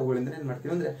ಸಾಧ್ಯತೆ, ಅವುಗಳಿಂದ ಏನ್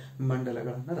ಮಾಡ್ತೀವಿ ಅಂದ್ರೆ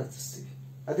ಮಂಡಲಗಳನ್ನ ರಚಿಸ್ತೀವಿ.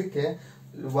 ಅದಕ್ಕೆ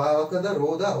ವಾಹಕದ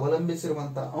ರೋಧ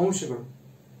ಅವಲಂಬಿಸಿರುವಂತಹ ಅಂಶಗಳು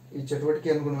ಈ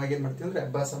ಚಟುವಟಿಕೆ ಅನುಗುಣವಾಗಿ ಏನ್ ಮಾಡ್ತೀವಿ ಅಂದ್ರೆ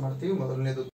ಅಭ್ಯಾಸ ಮಾಡ್ತೀವಿ.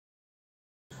 ಮೊದಲನೇದು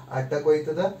ಅಡ್ಡ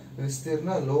ಕೊಯ್ತದ ವಿಸ್ತೀರ್ಣ,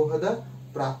 ಲೋಹದ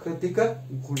ಪ್ರಾಕೃತಿಕ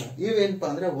ಗುಣ. ಇವೇನಪ್ಪಾ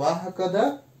ಅಂದ್ರೆ ವಾಹಕದ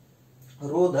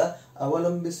ರೋಧ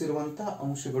ಅವಲಂಬಿಸಿರುವಂತಹ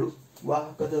ಅಂಶಗಳು.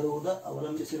 ವಾಹಕದ ರೋಧ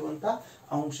ಅವಲಂಬಿಸಿರುವಂತಹ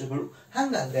ಅಂಶಗಳು.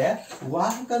 ಹಂಗಾದ್ರೆ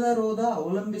ವಾಹಕದ ರೋಧ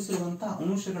ಅವಲಂಬಿಸಿರುವಂತಹ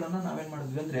ಅಂಶಗಳನ್ನ ನಾವೇನ್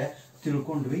ಮಾಡಿದ್ವಿ ಅಂದ್ರೆ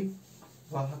ತಿಳ್ಕೊಂಡ್ವಿ.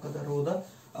 ವಾಹಕದ ರೋಧ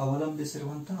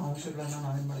ಅವಲಂಬಿಸಿರುವಂತಹ ಅಂಶಗಳನ್ನ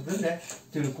ನಾವೇನ್ ಮಾಡಿದ್ವಿ ಅಂದ್ರೆ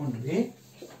ತಿಳ್ಕೊಂಡ್ವಿ.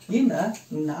 ಇನ್ನ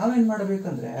ನಾವೇನ್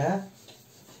ಮಾಡ್ಬೇಕಂದ್ರೆ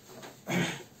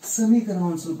ಸಮೀಕರಣ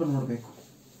ಒಂದ್ ಸ್ವಲ್ಪ ನೋಡ್ಬೇಕು.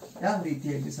 ಯಾವ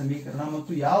ರೀತಿಯಾಗಿ ಸಮೀಕರಣ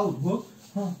ಮತ್ತು ಯಾವುದು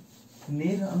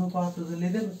ನೇರ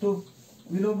ಅನುಪಾತದಲ್ಲಿದೆ ಮತ್ತು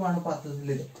ವಿಲೋಮ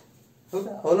ಅನುಪಾತದಲ್ಲಿದೆ.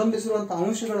 ಹೌದಾ, ಅವಲಂಬಿಸಿರುವಂತಹ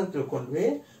ಅಂಶಗಳನ್ನು ತಿಳ್ಕೊಂಡ್ವಿ.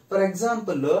 ಫಾರ್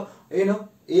ಎಕ್ಸಾಂಪಲ್ ಏನು,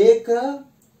 ಏಕ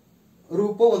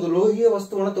ರೂಪ ಒಂದು ಲೋಹೀಯ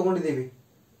ವಸ್ತುವನ್ನು ತಗೊಂಡಿದ್ದೀವಿ.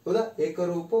 ಹೌದಾ,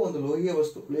 ಏಕರೂಪ ಒಂದು ಲೋಹೀಯ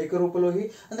ವಸ್ತು. ಏಕರೂಪ ಲೋಹಿ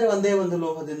ಅಂದ್ರೆ ಒಂದೇ ಒಂದು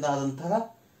ಲೋಹದಿಂದ ಆದಂತಹ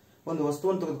ಒಂದು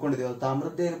ವಸ್ತುವನ್ನು ತೆಗೆದುಕೊಂಡಿದ್ದೇವೆ.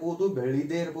 ತಾಮ್ರದ್ದೇ ಇರಬಹುದು,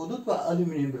 ಬೆಳ್ಳಿದೇ ಇರಬಹುದು, ಅಥವಾ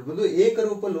ಅಲ್ಯೂಮಿನಿಯಂ ಇರಬಹುದು.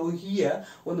 ಏಕರೂಪ ಲೋಹೀಯ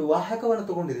ಒಂದು ವಾಹಕವನ್ನು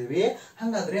ತಗೊಂಡಿದ್ದೇವೆ.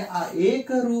 ಹಾಗಾದ್ರೆ ಆ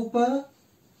ಏಕರೂಪ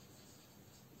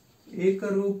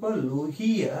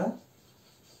ಲೋಹೀಯ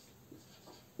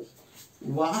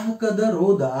ವಾಹಕದ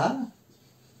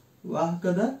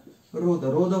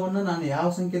ರೋಧವನ್ನ ನಾನು ಯಾವ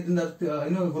ಸಂಕೇತದಿಂದ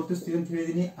ಗುರುತಿಸ್ತೀವಿ ಅಂತ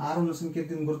ಹೇಳಿದೀನಿ, 6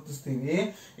 ಸಂಕೇತದಿಂದ ಗುರುತಿಸ್ತೀವಿ.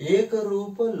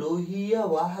 ಏಕರೂಪ ಲೋಹೀಯ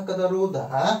ವಾಹಕದ ರೋಧ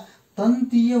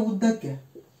ತಂತಿಯ ಉದ್ದಕ್ಕೆ,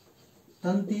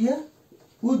 ತಂತಿಯ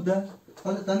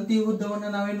ಉದ್ದವನ್ನ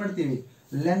ನಾವೇನ್ ಮಾಡ್ತೀವಿ,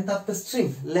 length of the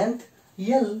string, length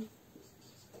L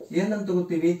ಅಂತ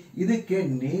ತಗೋತೀವಿ. ಇದಕ್ಕೆ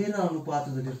ನೇರ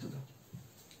ಅನುಪಾತದಲ್ಲಿರ್ತದೆ.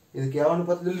 ಇದಕ್ಕೆ ಯಾವ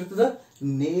ಅನುಪಾತದಲ್ಲಿರ್ತದ,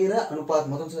 ನೇರ ಅನುಪಾತ.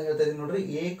 ಮತ್ತೊಂದ್ಸಲ ಹೇಳ್ತಾ ಇದೀನಿ ನೋಡ್ರಿ.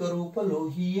 ಏಕರೂಪ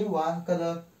ಲೋಹೀಯ ವಾಹಕದ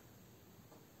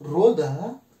ರೋಧ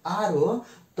 6,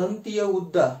 ತಂತಿಯ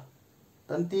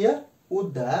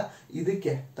ಉದ್ದ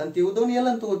ಇದಕ್ಕೆ ತಂತಿಯ ಉದ್ದವನ್ನು ಎಲ್ಲ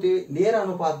ಅಂತ ತಗೋತೀವಿ, ನೇರ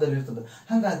ಅನುಪಾತದಲ್ಲಿ ಇರ್ತದೆ.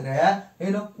 ಹಾಗಾದ್ರೆ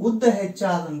ಏನು, ಉದ್ದ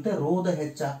ಹೆಚ್ಚಾದಂತೆ ರೋಧ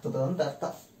ಹೆಚ್ಚಾಗ್ತದ ಅಂತ ಅರ್ಥ.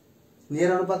 ನೇರ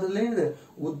ಅನುಪಾತದಲ್ಲಿ ಏನಿದೆ,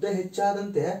 ಉದ್ದ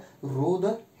ಹೆಚ್ಚಾದಂತೆ ರೋಧ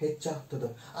ಹೆಚ್ಚಾಗ್ತದ.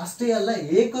 ಅಷ್ಟೇ ಅಲ್ಲ,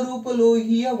 ಏಕರೂಪ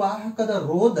ಲೋಹೀಯ ವಾಹಕದ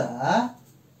ರೋಧ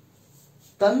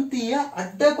ತಂತಿಯ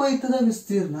ಅಡ್ಡ ಕೊಯ್ತದ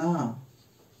ವಿಸ್ತೀರ್ಣ,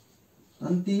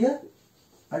 ತಂತಿಯ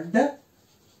ಅಡ್ಡ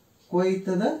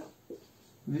ಕೊಯ್ತದ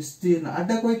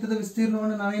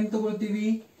ವಿಸ್ತೀರ್ಣವನ್ನು ನಾವೇನ್ ತಗೊಳ್ತೀವಿ,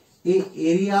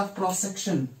 area of cross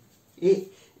section,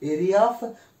 area of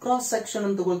cross section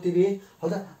ಅಂತ ತಗೊಳ್ತೀವಿ.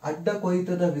 ಹೌದಾ, ಅಡ್ಡ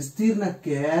ಕೊಯ್ತದ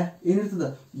ವಿಸ್ತೀರ್ಣಕ್ಕೆ ಏನಿರ್ತದ,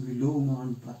 ವಿಲೋಮ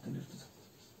ಅನುಪಾತ ಇರ್ತದೆ.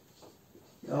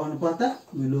 ಯಾವ ಅನುಪಾತ,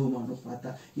 ವಿಲೋಮ ಅನುಪಾತ.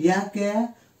 ಯಾಕೆ,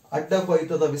 ಅಡ್ಡ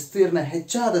ಕೊಯ್ತದ ವಿಸ್ತೀರ್ಣ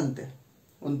ಹೆಚ್ಚಾದಂತೆ,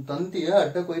 ಒಂದು ತಂತಿಯ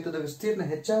ಅಡ್ಡ ಕೊಯ್ತದ ವಿಸ್ತೀರ್ಣ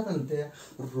ಹೆಚ್ಚಾದಂತೆ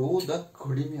ರೋಧ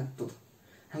ಕಡಿಮೆ ಆಗ್ತದೆ.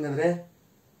 ಹಾಗಾದ್ರೆ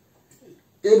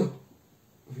ಏನು,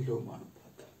 ವಿಲೋಮ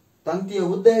ಅನುಪಾತ. ತಂತಿಯ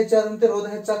ಉದ್ದ ಹೆಚ್ಚಾದಂತೆ ರೋಧ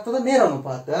ಹೆಚ್ಚಾಗ್ತದೆ, ನೇರ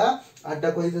ಅನುಪಾತ. ಅಡ್ಡ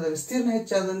ಕೊಯ್ತದ ವಿಸ್ತೀರ್ಣ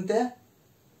ಹೆಚ್ಚಾದಂತೆ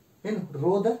ಏನು,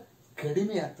 ರೋಧ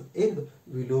ಕಡಿಮೆ ಆಗ್ತದೆ. ಏನು,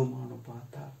 ವಿಲೋಮ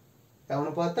ಅನುಪಾತ. ಯಾವ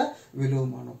ಅನುಪಾತ,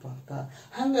 ವಿಲೋಮ ಅನುಪಾತ.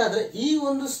 ಹಾಗಾದ್ರೆ ಈ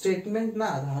ಒಂದು ಸ್ಟೇಟ್ಮೆಂಟ್ ನ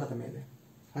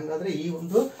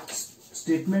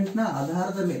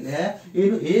ಆಧಾರದ ಮೇಲೆ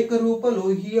ಏನು, ಏಕರೂಪ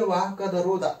ಲೋಹೀಯ ವಾಹಕದ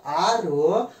ರೋಧ 6,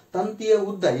 ತಂತಿಯ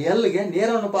ಉದ್ದ ಎಲ್ಗೆ ನೇರ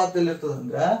ಅನುಪಾತದಲ್ಲಿ ಇರ್ತದೆ.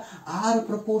 ಅಂದ್ರೆ R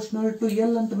ಪ್ರಪೋರ್ಷನಲ್ ಟು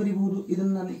ಎಲ್ ಅಂತ ಬರೀಬಹುದು.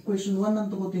 ಇದನ್ನ ನಾನು ಇಕ್ವೇಶನ್ 1 ಅಂತ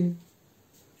ತಗೋತೀನಿ.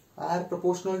 R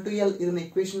ಪ್ರಪೋರ್ಷನಲ್ ಟು ಎಲ್, ಇದನ್ನ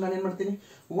ಇಕ್ವೇಶನ್ ನಾನು ಏನ್ ಮಾಡ್ತೀನಿ,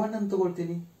 1 ಅಂತ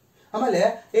ತಗೊಳ್ತೀನಿ. ಆಮೇಲೆ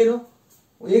ಏನು,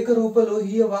 ಏಕರೂಪ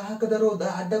ಲೋಹೀಯ ವಾಹಕದ ರೋಧ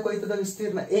ಅಡ್ಡ ಕೊಯ್ತದ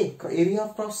ವಿಸ್ತೀರ್ಣ ಏರಿಯಾ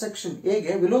ಆಫ್ ಕ್ರಾಸ್ ಸೆಕ್ಷನ್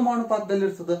ಹೇಗೆ ವಿಲೋಮಾನುಪಾತದಲ್ಲಿ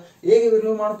ಇರ್ತದೆ. ಹೇಗೆ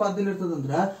ವಿಲೋಮಾನುಪಾತದಲ್ಲಿ ಇರ್ತದೆ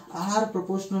ಅಂದ್ರೆ R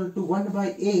proportional to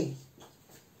 1/a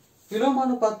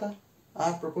ವಿಲೋಮಾನುಪಾತ.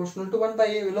 R proportional to 1/a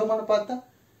ವಿಲೋಮಾನುಪಾತ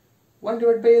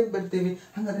 1/a ಅಂತ ಬರ್ತೀವಿ.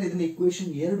 ಹಾಗಾದ್ರೆ ಇದನ್ನ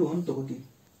ಇಕ್ವೇಶನ್ 2 ಅಂತ ತಗೋತೀನಿ.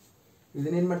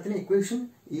 ಇದನ್ನೇನ್ ಮಾಡ್ತೀನಿ, ಇಕ್ವೇಶನ್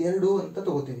 2 ಅಂತ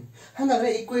ತಗೋತೀನಿ. ಹಾಗಾದ್ರೆ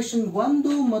ಇಕ್ವೇಶನ್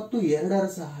 1 ಮತ್ತು 2ರ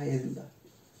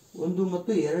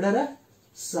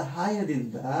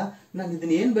ಸಹಾಯದಿಂದ ನಾನು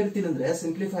ಇದನ್ನ ಏನ್ ಬರ್ತೀನಿ ಅಂದ್ರೆ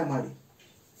ಸಿಂಪ್ಲಿಫೈ ಮಾಡಿ.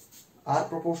 R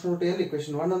proportional to L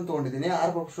equation 1 ಅಂತ ತಗೊಂಡಿದ್ದೀನಿ. R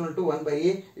proportional to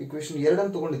 1/a equation 2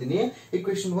 ಅಂತ ತಗೊಂಡಿದ್ದೀನಿ.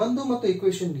 ಇಕ್ವೇಶನ್ 1 ಮತ್ತು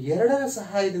ಇಕ್ವೇಶನ್ 2ರ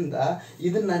ಸಹಾಯದಿಂದ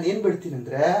ಇದನ್ನ ನಾನು ಏನ್ ಬರ್ತೀನಿ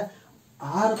ಅಂದ್ರೆ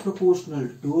R ಪ್ರಪೋರ್ಷನಲ್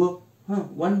ಟು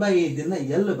 1/a ಇದನ್ನ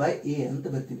L/a ಅಂತ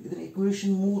ಬರ್ತೀನಿ. ಇದನ್ನ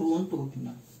ಇಕ್ವೇಶನ್ 3 ಅಂತ ತಗೋತೀನಿ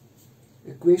ನಾನು.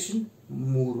 ಇಕ್ವೇಶನ್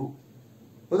 3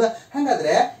 ಹೌದಾ.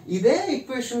 ಹಾಗಾದ್ರೆ ಇದೇ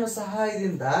ಇಕ್ವೇಶನ್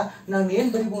ಸಹಾಯದಿಂದ ನಾನು ಏನ್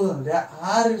ಬರೀಬಹುದು ಅಂದ್ರೆ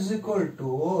R =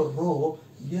 ρ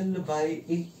L/a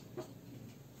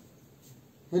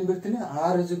ಏನ್ ಬರ್ತೀನಿ,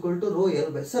 R = ρ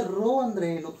L/a. ಸರ್ ರೋ ಅಂದ್ರೆ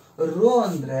ಏನು, ರೋ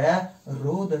ಅಂದ್ರೆ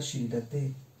ರೋಧಶೀಲತೆ,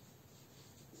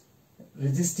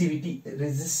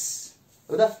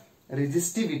 ಹೌದಾ.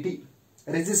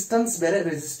 ರೆಸಿಸ್ಟೆನ್ಸ್ ಬೇರೆ,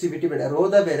 ರೆಸಿಸ್ಟಿವಿಟಿ ಬೇರೆ.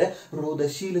 ರೋಧ ಬೇರೆ,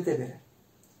 ರೋಧಶೀಲತೆ ಬೇರೆ.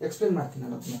 ಎಕ್ಸ್ಪ್ಲೇನ್ ಮಾಡ್ತೀನಿ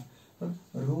ನಾನು ಅದನ್ನ.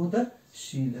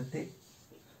 ರೋಧಶೀಲತೆ.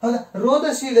 ಹೌದಾ,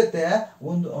 ರೋಧಶೀಲತೆ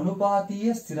ಒಂದು ಅನುಪಾತೀಯ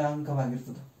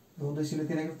ಸ್ಥಿರಾಂಕವಾಗಿರ್ತದೆ.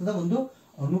 ರೋಧಶೀಲತೆ ಏನಾಗಿರ್ತದ, ಒಂದು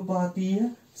ಅನುಪಾತೀಯ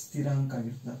ಸ್ಥಿರಾಂಕ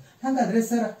ಆಗಿರ್ತದೆ. ಹಾಗಾದ್ರೆ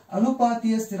ಸರ್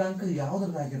ಅನುಪಾತೀಯ ಸ್ಥಿರಾಂಕ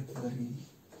ಯಾವ್ದ್ರದಾಗಿರ್ತದ್ರಿ?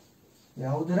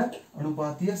 ಯಾವುದರ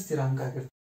ಅನುಪಾತೀಯ ಸ್ಥಿರಾಂಕ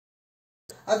ಆಗಿರ್ತದೆ?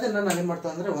 ಅದನ್ನ ನಾವೇನ್ ಮಾಡ್ತಾ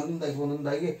ಅಂದ್ರೆ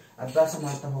ಒಂದೊಂದಾಗಿ ಅಭ್ಯಾಸ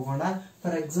ಮಾಡ್ತಾ ಹೋಗೋಣ.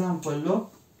 ಫಾರ್ ಎಕ್ಸಾಂಪಲ್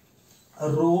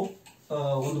ರೋ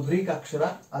ಒಂದು ಗ್ರೀಕ್ ಅಕ್ಷರ,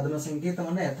 ಅದನ್ನ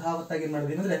ಸಂಕೇತವನ್ನ ಯಥಾವತ್ತಾಗಿ ಏನ್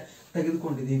ಮಾಡಿದೀವಿ ಅಂದ್ರೆ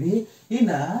ತೆಗೆದುಕೊಂಡಿದೀವಿ.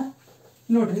 ಇನ್ನ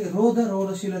ನೋಡ್ರಿ,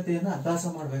 ರೋಧಶೀಲತೆಯನ್ನ ಅಭ್ಯಾಸ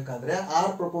ಮಾಡ್ಬೇಕಾದ್ರೆ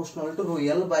R proportional to rho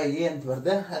L by A ಅಂತ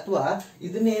ಬರ್ದೆ. ಅಥವಾ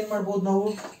ಇದನ್ನ ಏನ್ ಮಾಡ್ಬೋದು ನಾವು,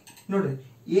 ನೋಡ್ರಿ,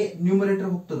 ಎ ನ್ಯೂಮರೇಟರ್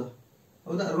ಹೋಗ್ತದ,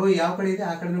 ಹೌದಾ, ರೋ ಯಾವ ಕಡೆ ಇದೆ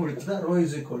ಆ ಕಡೆ ಉಳಿತದ. Rho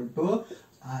is equal to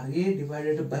R A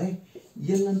divided by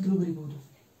L ಅಂತಲೂ ಬರೀಬಹುದು.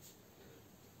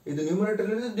 ಇದು ನ್ಯೂಮರೇಟರ್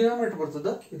ಡಿನಾಮಿನೇಟರ್ ಬರ್ತದ,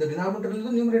 ಇದು ಡಿನಾಮಿನೇಟರ್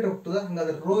ನ್ಯೂಮರೇಟರ್ ಹೋಗ್ತದ.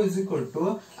 ಹಂಗಾದ್ರೆ rho is equal to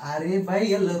R A by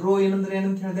L. Rho ಏನಂದ್ರೆ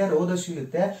ಏನಂತ ಹೇಳಿದೆ,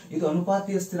 ರೋಧಶೀಲತೆ. ಇದು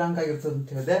ಅನುಪಾತೀಯ ಸ್ಥಿರಾಂಕ ಆಗಿರ್ತದೆ ಅಂತ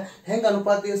ಹೇಳಿದೆ. ಹೆಂಗ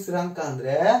ಅನುಪಾತೀಯ ಸ್ಥಿರಾಂಕ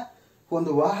ಅಂದ್ರೆ,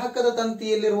 ಒಂದು ವಾಹಕದ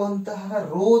ತಂತಿಯಲ್ಲಿರುವಂತಹ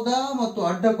ರೋಧ ಮತ್ತು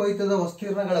ಅಡ್ಡ ಕೊಯ್ತದ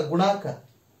ವಿಸ್ತೀರ್ಣಗಳ ಗುಣಾಕ.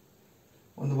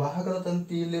 ಒಂದು ವಾಹಕದ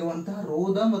ತಂತಿಯಲ್ಲಿರುವಂತಹ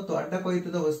ರೋಧ ಮತ್ತು ಅಡ್ಡ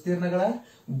ಕೊಯ್ತದ ವಿಸ್ತೀರ್ಣಗಳ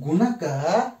ಗುಣಕ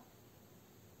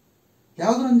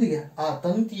ಯಾವುದರೊಂದಿಗೆ, ಆ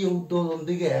ತಂತಿಯ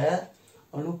ಉದ್ದದೊಂದಿಗೆ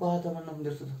ಅನುಪಾತವನ್ನ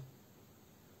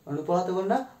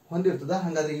ಹೊಂದಿರ್ತದ.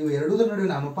 ಹಾಗಾದ್ರೆ ಇವು ಎರಡೂರ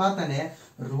ನಡುವಿನ ಅನುಪಾತನೇ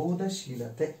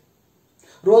ರೋಧಶೀಲತೆ.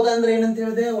 ರೋಧ ಅಂದ್ರೆ ಏನಂತ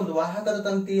ಹೇಳಿದೆ, ಒಂದು ವಾಹಕದ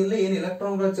ತಂತಿಯಲ್ಲಿ ಏನು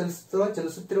ಎಲೆಕ್ಟ್ರಾನ್ಗಳು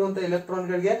ಚಲಿಸುತ್ತಿರುವಂತಹ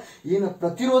ಎಲೆಕ್ಟ್ರಾನ್ಗಳಿಗೆ ಏನು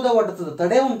ಪ್ರತಿರೋಧ ಒಡ್ಡುತ್ತದೆ,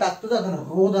 ತಡೆ ಉಂಟಾಗ್ತದೆ, ಅದನ್ನ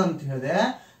ರೋಧ ಅಂತ ಹೇಳಿದೆ.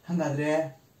 ಹಾಗಾದ್ರೆ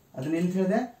ಅದನ್ನೇಂತ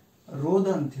ಹೇಳಿದೆ, ರೋಧ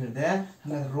ಅಂತ ಹೇಳಿದೆ.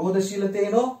 ಹಾಗಾದ್ರೆ ರೋಧಶೀಲತೆ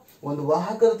ಏನು, ಒಂದು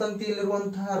ವಾಹಕದ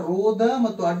ತಂತಿಯಲ್ಲಿರುವಂತಹ ರೋಧ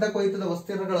ಮತ್ತು ಅಡ್ಡ ಕೊಯ್ತದ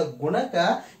ವಿಸ್ತೀರ್ಣಗಳ ಗುಣಕ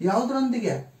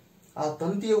ಯಾವುದರೊಂದಿಗೆ, ಆ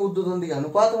ತಂತಿಯ ಉದ್ದದೊಂದಿಗೆ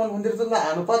ಅನುಪಾತವನ್ನು ಹೊಂದಿರ್ತದಲ್ಲ, ಆ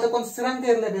ಅನುಪಾತಕ್ಕೊಂದು ಸ್ಥಿರಾಂಕ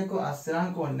ಇರಲೇಬೇಕು. ಆ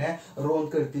ಸ್ಥಿರಾಂಕವನ್ನೇ ರೋ ಅಂತ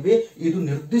ಕರಿತೀವಿ. ಇದು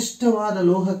ನಿರ್ದಿಷ್ಟವಾದ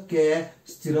ಲೋಹಕ್ಕೆ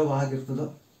ಸ್ಥಿರವಾಗಿರ್ತದ.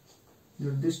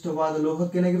 ನಿರ್ದಿಷ್ಟವಾದ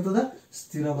ಲೋಹಕ್ಕೆ ಏನಾಗಿರ್ತದ,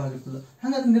 ಸ್ಥಿರವಾಗಿರ್ತದ.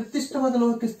 ಹಾಗಾದ್ರೆ ನಿರ್ದಿಷ್ಟವಾದ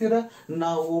ಲೋಹಕ್ಕೆ ಸ್ಥಿರ,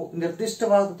 ನಾವು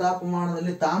ನಿರ್ದಿಷ್ಟವಾದ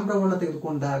ತಾಪಮಾನದಲ್ಲಿ ತಾಮ್ರವನ್ನು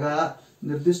ತೆಗೆದುಕೊಂಡಾಗ,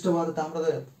 ನಿರ್ದಿಷ್ಟವಾದ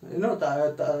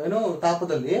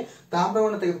ತಾಪದಲ್ಲಿ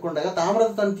ತಾಮ್ರವನ್ನು ತೆಗೆದುಕೊಂಡಾಗ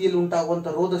ತಾಮ್ರದ ತಂತಿಯಲ್ಲಿ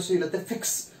ಉಂಟಾಗುವಂತಹ ರೋಧಶೀಲತೆ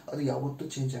ಫಿಕ್ಸ್. ಅದು ಯಾವತ್ತೂ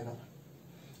ಚೇಂಜ್ ಆಗಲ್ಲ.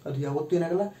 ಅದು ಯಾವತ್ತೂ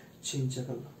ಏನಾಗಲ್ಲ, ಚೇಂಜ್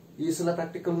ಆಗಲ್ಲ. ಈ ಸಲ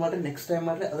ಪ್ರಾಕ್ಟಿಕಲ್ ಮಾಡ್ರಿ, ನೆಕ್ಸ್ಟ್ ಟೈಮ್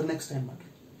ಮಾಡ್ರಿ, ಅದ್ರ ನೆಕ್ಸ್ಟ್ ಟೈಮ್ ಮಾಡ್ರಿ.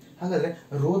 ಹಾಗಾದ್ರೆ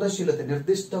ರೋಧಶೀಲತೆ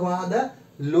ನಿರ್ದಿಷ್ಟವಾದ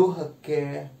ಲೋಹಕ್ಕೆ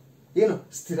ಏನು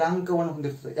ಸ್ಥಿರಾಂಕವನ್ನು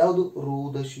ಹೊಂದಿರ್ತದೆ, ಯಾವುದು,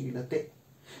 ರೋಧಶೀಲತೆ.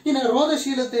 ಇನ್ನು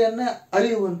ರೋಧಶೀಲತೆಯನ್ನ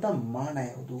ಅಳೆಯುವಂತ ಮಾನ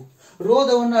ಯಾವುದು?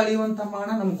 ರೋಧವನ್ನು ಅಳೆಯುವಂತ ಮಾನ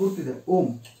ನಮ್ಗೆ ಗುರುತಿದೆ, ಓಂ.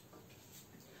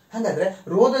 ಹಾಗಾದ್ರೆ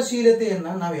ರೋಧಶೀಲತೆಯನ್ನ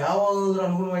ನಾವು ಯಾವ್ದ್ರ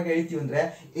ಅನುಗುಣವಾಗಿ ಅಳಿತೀವಿ ಅಂದ್ರೆ,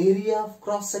 ಏರಿಯಾ ಆಫ್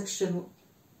ಕ್ರಾಸ್ ಸೆಕ್ಷನ್,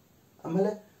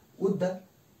 ಆಮೇಲೆ ಉದ್ದ,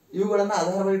 ಇವುಗಳನ್ನ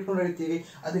ಆಧಾರವಾಗಿ ಇಟ್ಕೊಂಡು ಅಳಿತೀವಿ.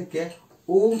 ಅದಕ್ಕೆ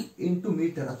ಓಂ ಇಂಟು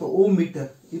ಮೀಟರ್ ಅಥವಾ ಓಂ ಮೀಟರ್.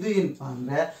 ಇದು ಏನಪ್ಪಾ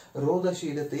ಅಂದ್ರೆ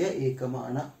ರೋಧಶೀಲತೆಯ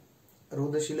ಏಕಮಾನ.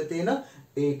 ರೋಧಶೀಲತೆಯ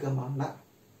ಏಕಮಾನ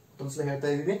ಒಂದ್ಸಲ ಹೇಳ್ತಾ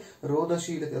ಇದ್ದೀನಿ.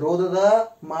 ರೋಧಶೀಲತೆ, ರೋಧದ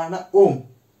ಮಾನ ಓಂ,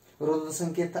 ರೋಧದ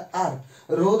ಸಂಕೇತ ಆರ್,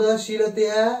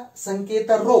 ರೋಧಶೀಲತೆಯ ಸಂಕೇತ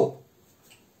ರೋ,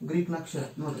 ಗ್ರೀಕ್ ಅಕ್ಷರ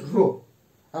ನೋಡಿ ರೋ.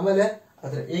 ಆಮೇಲೆ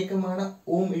ಅದರ ಏಕಮಾನ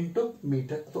ಓಂ ಇಂಟು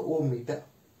ಮೀಟರ್ ಅಥವಾ ಓಂ ಮೀಟರ್,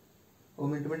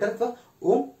 ಓಂ ಇಂಟು ಮೀಟರ್ ಅಥವಾ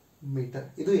ಓಂ ಮೀಟರ್.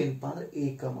 ಇದು ಏನಪ್ಪಾ ಅಂದ್ರೆ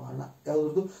ಏಕಮಾನ.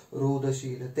 ಯಾವ್ದು?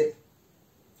 ರೋಧಶೀಲತೆ.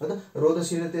 ಹೌದಾ?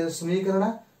 ರೋಧಶೀಲತೆಯ ಸಮೀಕರಣ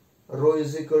rho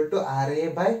is equal to R A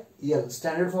by L.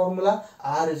 Standard formula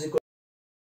R is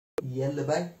equal L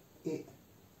by A.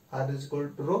 R is equal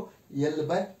to rho L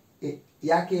by A.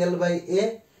 ಯಾಕೆ ಎಲ್ ಬೈ ಎ?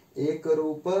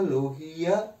 ಏಕರೂಪ ಲೋಹೀಯ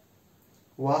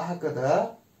ವಾಹಕದ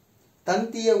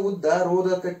ತಂತಿಯ ಉದ್ದ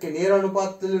ರೋಧಕಕ್ಕೆ ನೇರ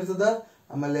ಅನುಪಾತದಲ್ಲಿರ್ತದ.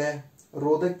 ಆಮೇಲೆ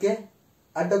ರೋಧಕ್ಕೆ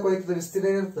ಅಡ್ಡ ಕೊಯ್ತದ ವಿಸ್ತೀರ್ಣ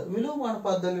ಇರ್ತದೆ, ವಿಲೋಮ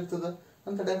ಅನುಪಾತದಲ್ಲಿ ಇರ್ತದ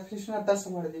ಅಂತ ಡೆಫಿನೇಷನ್ ಅಭ್ಯಾಸ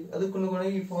ಮಾಡಿದೀವಿ.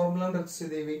 ಅದಕ್ಕನುಗುಣವಾಗಿ ಈ ಫಾರ್ಮುಲಾ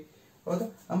ರಚಿಸಿದೀವಿ. ಹೌದಾ?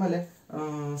 ಆಮೇಲೆ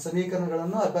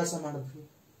ಸಮೀಕರಣಗಳನ್ನು ಅಭ್ಯಾಸ ಮಾಡಿದ್ವಿ.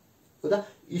 ಹೌದಾ?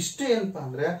 ಇಷ್ಟು ಏನಪ್ಪಾ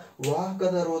ಅಂದ್ರೆ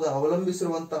ವಾಹಕದ ರೋಧ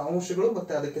ಅವಲಂಬಿಸಿರುವಂತಹ ಅಂಶಗಳು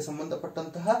ಮತ್ತೆ ಅದಕ್ಕೆ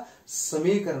ಸಂಬಂಧಪಟ್ಟಂತಹ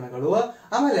ಸಮೀಕರಣಗಳು.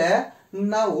 ಆಮೇಲೆ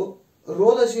ನಾವು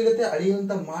ರೋಧಶೀಲತೆ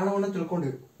ಅಳಿಯುವಂತ ಮಾನವನ್ನು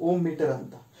ತಿಳ್ಕೊಂಡಿವಿ, ಓಂ ಮೀಟರ್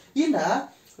ಅಂತ. ಇನ್ನ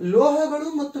ಲೋಹಗಳು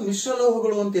ಮತ್ತು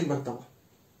ಮಿಶ್ರಲೋಹಗಳು ಅಂತ ಏನ್ ಬರ್ತಾವ,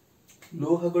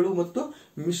 ಲೋಹಗಳು ಮತ್ತು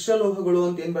ಮಿಶ್ರಲೋಹಗಳು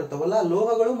ಅಂತ ಏನ್ ಬರ್ತಾವಲ್ಲ,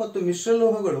 ಲೋಹಗಳು ಮತ್ತು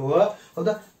ಮಿಶ್ರಲೋಹಗಳು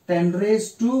ಹೌದಾ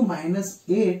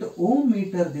 10⁻⁻8 ಓಂ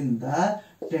ಮೀಟರ್ ದಿಂದ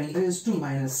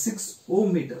 10⁻⁻6 ಓಂ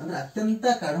ಮೀಟರ್ ಅಂದ್ರೆ ಅತ್ಯಂತ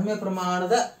ಕಡಿಮೆ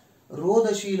ಪ್ರಮಾಣದ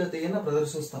ರೋಧಶೀಲತೆಯನ್ನ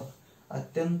ಪ್ರದರ್ಶಿಸ್ತಾವ.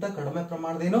 ಅತ್ಯಂತ ಕಡಿಮೆ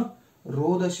ಪ್ರಮಾಣದ ಏನು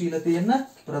ರೋಧಶೀಲತೆಯನ್ನ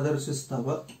ಪ್ರದರ್ಶಿಸ್ತಾವ.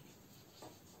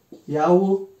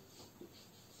 ಯಾವುವು?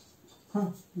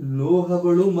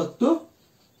 ಲೋಹಗಳು ಮತ್ತು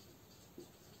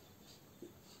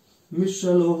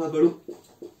ಮಿಶ್ರಲೋಹಗಳು.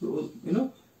 ಏನು?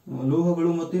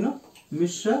 ಲೋಹಗಳು ಮತ್ತು ಏನು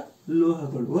ಮಿಶ್ರ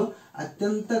ಲೋಹಗಳು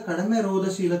ಅತ್ಯಂತ ಕಡಿಮೆ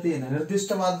ರೋಧಶೀಲತೆಯನ್ನು,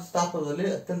 ನಿರ್ದಿಷ್ಟವಾದ ತಾಪದಲ್ಲಿ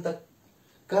ಅತ್ಯಂತ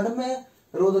ಕಡಿಮೆ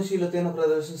ರೋಧಶೀಲತೆಯನ್ನು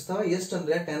ಪ್ರದರ್ಶಿಸ್ತವೆ.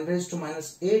 ಎಷ್ಟಂದ್ರೆ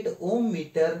 10⁻⁻8 ಓಂ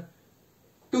ಮೀಟರ್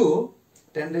ಟು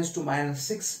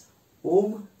 10⁻⁻6 ಓಂ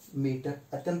ಮೀಟರ್,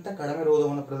 ಅತ್ಯಂತ ಕಡಿಮೆ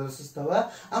ರೋಧವನ್ನು ಪ್ರದರ್ಶಿಸ್ತಾವ.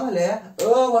 ಆಮೇಲೆ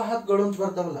ಅವಾಹಕಗಳು ಅಂತ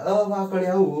ಬರ್ತಾವಲ್ಲ, ಅವಾಹಕಗಳು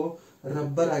ಯಾವುವು?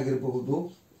 ರಬ್ಬರ್ ಆಗಿರಬಹುದು,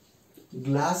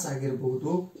 ಗ್ಲಾಸ್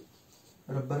ಆಗಿರಬಹುದು,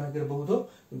 ರಬ್ಬರ್ ಆಗಿರಬಹುದು,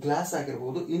 ಗ್ಲಾಸ್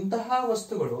ಆಗಿರಬಹುದು. ಇಂತಹ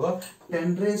ವಸ್ತುಗಳು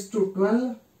 10⁻12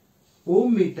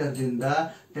 ಓಮ್ ಮೀಟರ್ ದಿಂದ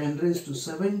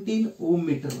 10⁻17 ಓಮ್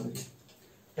ಮೀಟರ್ ವರೆಗೆ,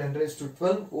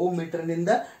 10⁻12 ಓಮ್ ಮೀಟರ್ ನಿಂದ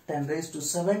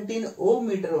 10⁻17 ಓಮ್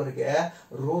ಮೀಟರ್ ವರೆಗೆ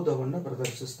ರೋಧವನ್ನು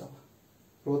ಪ್ರದರ್ಶಿಸ್ತಾವ.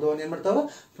 ರೋಧವನ್ನು ಏನ್ ಮಾಡ್ತಾವ?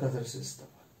 ಪ್ರದರ್ಶಿಸ್ತಾವ.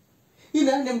 ಇನ್ನ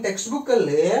ನಿಮ್ ಟೆಕ್ಸ್ಟ್ ಬುಕ್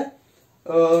ಅಲ್ಲಿ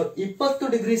 20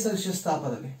 ಡಿಗ್ರಿ ಸೆಲ್ಸಿಯಸ್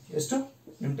ತಾಪದಲ್ಲಿ, ಎಷ್ಟು?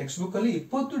 ನಿಮ್ ಟೆಕ್ಸ್ಟ್ ಬುಕ್ ಅಲ್ಲಿ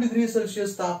 20 ಡಿಗ್ರಿ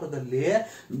ಸೆಲ್ಸಿಯಸ್ ತಾಪದಲ್ಲಿ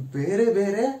ಬೇರೆ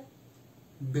ಬೇರೆ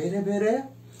ಬೇರೆ ಬೇರೆ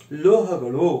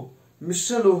ಲೋಹಗಳು,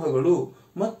 ಮಿಶ್ರ ಲೋಹಗಳು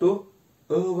ಮತ್ತು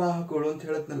ಅವಾಹಕಗಳು ಅಂತ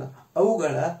ಹೇಳತ್ನಲ್ಲ,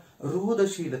 ಅವುಗಳ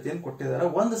ರೋಧಶೀಲತೆಯನ್ನು ಕೊಟ್ಟಿದ್ದಾರೆ.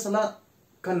 ಒಂದು ಸಲ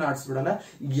ಕಣ್ಣಾಡಿಸ್ಬಿಡೋಣ.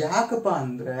 ಯಾಕಪ್ಪ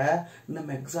ಅಂದ್ರೆ ನಮ್ಮ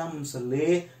ಎಕ್ಸಾಮ್ಸ್ ಅಲ್ಲಿ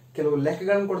ಕೆಲವು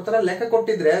ಲೆಕ್ಕಗಳನ್ನ ಕೊಡ್ತಾರ. ಲೆಕ್ಕ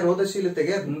ಕೊಟ್ಟಿದ್ರೆ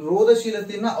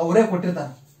ರೋಧಶೀಲತೆಯನ್ನ ಅವರೇ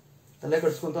ಕೊಟ್ಟಿರ್ತಾರೆ, ತಲೆ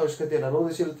ಕಟ್ಸ್ಕೊಂತ ಅವಶ್ಯಕತೆ ಇಲ್ಲ.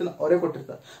 ರೋಧಶೀಲತೆನ ಅವರೇ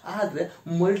ಕೊಟ್ಟಿರ್ತಾರೆ. ಆದ್ರೆ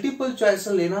ಮಲ್ಟಿಪಲ್ ಚಾಯ್ಸ್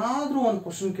ಅಲ್ಲಿ ಏನಾದ್ರೂ ಒಂದು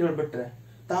ಕ್ವಶನ್ ಕೇಳ್ಬಿಟ್ರೆ,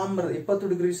 ತಾಮ್ರ 20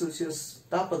 ಡಿಗ್ರಿ ಸೆಲ್ಸಿಯಸ್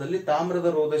ತಾಪದಲ್ಲಿ ತಾಮ್ರದ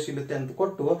ರೋಧಶೀಲತೆ ಅಂತ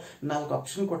ಕೊಟ್ಟು 4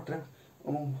 ಆಪ್ಷನ್ ಕೊಟ್ರೆ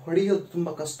ಹೊಡೆಯೋದು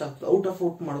ತುಂಬಾ ಕಷ್ಟ ಆಗ್ತದೆ, ಔಟ್ ಆಫ್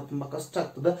ಔಟ್ ಮಾಡೋದು ತುಂಬಾ ಕಷ್ಟ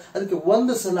ಆಗ್ತದೆ. ಅದಕ್ಕೆ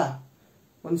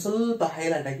ಒಂದ್ ಸ್ವಲ್ಪ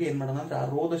ಹೈಲೈಟ್ ಆಗಿ ಏನ್ ಮಾಡೋಣ ಅಂದ್ರೆ ಆ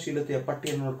ರೋಧಶೀಲತೆಯ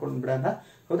ಪಟ್ಟಿಯನ್ನು ನೋಡ್ಕೊಂಡು ಬಿಡೋಣ.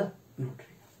 ಹೌದಾ?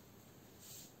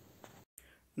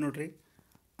 ನೋಡ್ರಿ,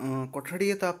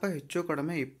 ಕೊಠಡಿಯ ತಾಪ ಹೆಚ್ಚು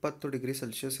ಕಡಿಮೆ 20 ಡಿಗ್ರಿ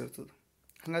ಸೆಲ್ಸಿಯಸ್ ಇರ್ತದೆ.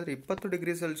 ಹಾಗಾದ್ರೆ 20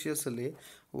 ಡಿಗ್ರಿ ಸೆಲ್ಸಿಯಸ್ ಅಲ್ಲಿ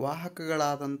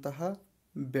ವಾಹಕಗಳಾದಂತಹ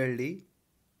ಬೆಳ್ಳಿ,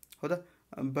 ಹೌದಾ,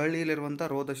 ಬೆಳ್ಳಿಯಲ್ಲಿರುವಂತಹ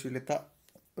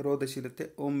ರೋಧಶೀಲತೆ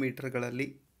ಓಮ್ ಮೀಟರ್ಗಳಲ್ಲಿ,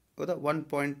 ಹೌದಾ,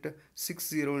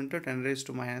 1.60 ×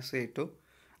 10⁻⁻8.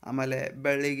 ಆಮೇಲೆ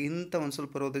ಬೆಳ್ಳಿಗಿಂತ ಒಂದು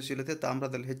ಸ್ವಲ್ಪ ರೋಧಶೀಲತೆ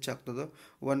ತಾಮ್ರದಲ್ಲಿ ಹೆಚ್ಚಾಗ್ತದೆ,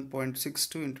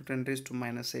 1.62 ×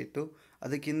 10⁻⁻8.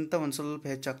 ಅದಕ್ಕಿಂತ ಒಂದು ಸ್ವಲ್ಪ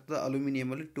ಹೆಚ್ಚಾಗ್ತದೆ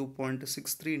ಅಲ್ಯೂಮಿನಿಯಮಲ್ಲಿ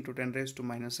 2.63 ×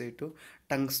 10⁻⁻8.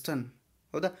 ಟಂಗ್ಸ್ಟನ್,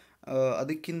 ಹೌದಾ,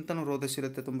 ಅದಕ್ಕಿಂತನೂ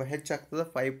ರೋಧಶೀಲತೆ ತುಂಬ ಹೆಚ್ಚಾಗ್ತದೆ,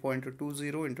 5.20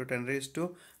 ×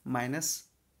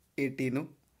 10⁻⁻18.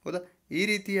 ಹೌದಾ? ಈ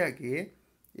ರೀತಿಯಾಗಿ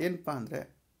ಏನಪ್ಪ ಅಂದರೆ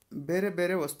ಬೇರೆ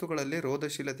ಬೇರೆ ವಸ್ತುಗಳಲ್ಲಿ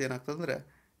ರೋಧಶೀಲತೆ ಏನಾಗ್ತದೆ ಅಂದರೆ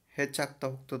ಹೆಚ್ಚಾಗ್ತಾ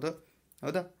ಹೋಗ್ತದೆ.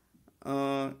 ಹೌದಾ?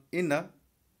 ಇನ್ನು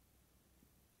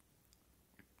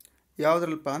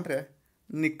ಯಾವುದ್ರಲ್ಲಪ್ಪ ಅಂದರೆ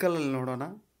ನಿಕ್ಕಲಲ್ಲಿ ನೋಡೋಣ.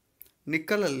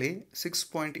 ನಿಕ್ಕಲಲ್ಲಿ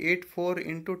 6.84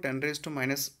 ×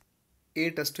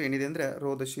 10⁻⁻8 ಅಷ್ಟು ಏನಿದೆ ಅಂದರೆ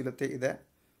ರೋಧಶೀಲತೆ ಇದೆ.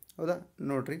 ಹೌದಾ?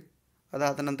 ನೋಡ್ರಿ.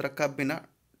 ಅದಾದ ನಂತರ ಕಬ್ಬಿನ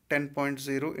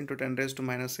 10.0 ×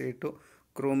 10⁻⁻8.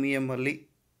 ಕ್ರೋಮಿಯಮಲ್ಲಿ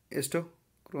ಎಷ್ಟು?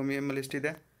 ಕ್ರೋಮಿಯಮಲ್ಲಿ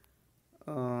ಎಷ್ಟಿದೆ?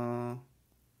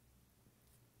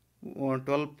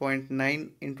 12.9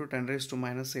 ×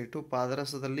 10⁻⁸.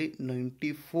 ಪಾದರಸದಲ್ಲಿ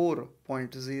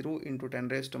 94.0 ×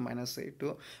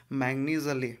 10⁻⁸.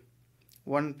 ಮ್ಯಾಂಗ್ನೀಸಲ್ಲಿ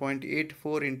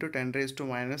 1.84 ×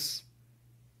 10⁻⁶.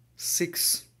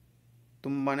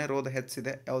 ತುಂಬಾ ರೋಧ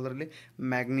ಹೆಚ್ಚಿದೆ ಯಾವುದರಲ್ಲಿ?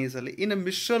 ಮ್ಯಾಗ್ನೀಸಲ್ಲಿ. ಇನ್ನು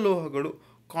ಮಿಶ್ರಲೋಹಗಳು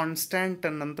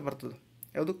ಕಾನ್ಸ್ಟ್ಯಾಂಟನ್ ಅಂತ ಬರ್ತದೆ.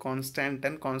 ಯಾವುದು?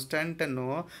 ಕಾನ್ಸ್ಟ್ಯಾಂಟನ್ನು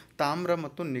ತಾಮ್ರ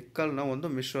ಮತ್ತು ನಿಕ್ಕಲ್ನ ಒಂದು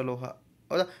ಮಿಶ್ರಲೋಹ.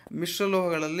 ಹೌದಾ?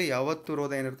 ಮಿಶ್ರಲೋಹಗಳಲ್ಲಿ ಯಾವತ್ತು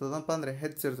ರೋಧ ಏನಿರ್ತದಪ್ಪ ಅಂದರೆ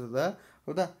ಹೆಚ್ಚಿರ್ತದೆ.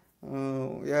 ಹೌದಾ?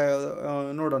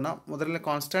 ನೋಡೋಣ. ಮೊದಲನೇ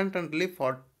ಕಾನ್ಸ್ಟ್ಯಾಂಟಲ್ಲಿ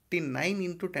 49 ×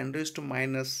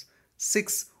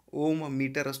 10⁻⁶ ಓಮ್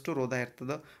ಮೀಟರ್ ಅಷ್ಟು ರೋಧ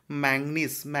ಇರ್ತದೆ.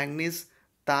 ಮ್ಯಾಂಗ್ನೀಸ್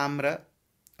ತಾಮ್ರ.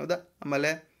 ಹೌದಾ?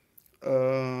 ಆಮೇಲೆ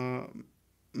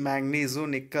ಮ್ಯಾಂಗ್ನೀಸು,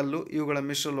 ನಿಕ್ಕಲ್ಲು ಇವುಗಳ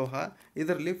ಮಿಶ್ರಲೋಹ.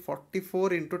 ಇದರಲ್ಲಿ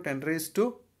 44 × 10⁻⁶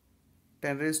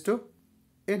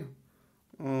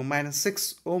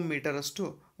 ಓಮ್ ಮೀಟರ್ ಅಷ್ಟು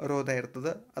ರೋಧ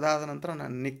ಇರ್ತದೆ. ಅದಾದ ನಂತರ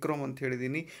ನಾನು ನಿಕ್ರೋಮ್ ಅಂತ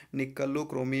ಹೇಳಿದ್ದೀನಿ. ನಿಕ್ಕಲ್ಲು,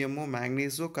 ಕ್ರೋಮಿಯಮ್ಮು,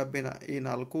 ಮ್ಯಾಂಗ್ನೀಸು, ಕಬ್ಬಿಣ ಈ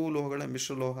 4 ಲೋಹಗಳ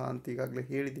ಮಿಶ್ರಲೋಹ ಅಂತ ಈಗಾಗಲೇ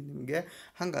ಹೇಳಿದ್ದೀನಿ ನಿಮಗೆ.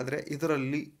 ಹಾಗಾದರೆ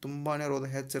ಇದರಲ್ಲಿ ತುಂಬಾ ರೋಧ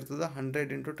ಹೆಚ್ಚಿರ್ತದೆ. 100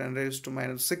 ×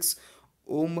 10⁻⁶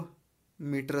 ಓಮ್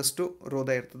ಮೀಟರಷ್ಟು ರೋಧ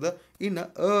ಇರ್ತದೆ. ಇನ್ನು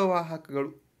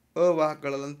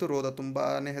ಅವಾಹಕಗಳಲ್ಲಂತೂ ರೋಧ ತುಂಬಾ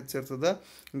ಹೆಚ್ಚಿರ್ತದೆ.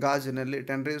 ಗಾಜಿನಲ್ಲಿ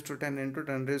 10⁻10 ×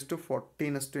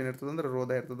 10⁻14 ಅಷ್ಟು ಏನಿರ್ತದೆ ಅಂದರೆ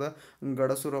ರೋಧ ಇರ್ತದೆ.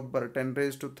 ಗಡಸು ರಬ್ಬರ್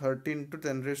 10⁻13 ×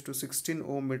 10⁻16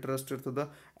 ಓಮ್ ಮೀಟರ್ ಅಷ್ಟು ಇರ್ತದೆ.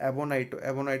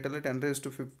 ಎಬೋನೈಟಲ್ಲಿ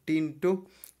 10⁻15 ×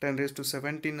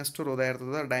 10⁻17 ಅಷ್ಟು ರೋಧ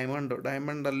ಇರ್ತದೆ.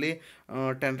 ಡೈಮಂಡಲ್ಲಿ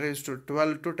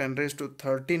 10⁻12 ×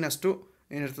 10⁻13 ಅಷ್ಟು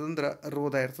ಏನಿರ್ತದೆ ಅಂದ್ರೆ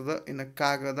ರೋಧ ಇರ್ತದೆ. ಇನ್ನು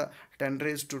ಕಾಗದ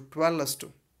 10⁻12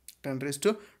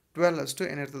 ಅಷ್ಟು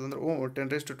ಏನಿರ್ತದೆ ಅಂದ್ರೆ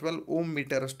 10⁻12 ಓಮ್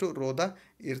ಮೀಟರ್ ಅಷ್ಟು ರೋಧ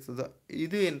ಇರ್ತದೆ.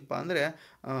 ಇದು ಏನಪ್ಪ ಅಂದರೆ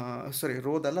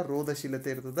ರೋಧಶೀಲತೆ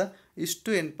ಇರ್ತದೆ. ಇಷ್ಟು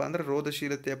ಏನಪ್ಪ ಅಂದರೆ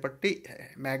ರೋಧಶೀಲತೆಯ ಪಟ್ಟಿ.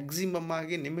 ಮ್ಯಾಕ್ಸಿಮಮ್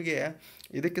ಆಗಿ ನಿಮಗೆ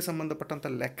ಇದಕ್ಕೆ ಸಂಬಂಧಪಟ್ಟಂಥ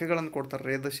ಲೆಕ್ಕಗಳನ್ನು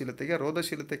ಕೊಡ್ತಾರೆ.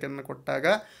 ರೋಧಶೀಲತೆಯನ್ನು ಕೊಟ್ಟಾಗ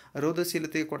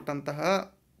ರೋಧಶೀಲತೆಗೆ ಕೊಟ್ಟಂತಹ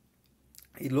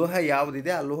ಈ ಲೋಹ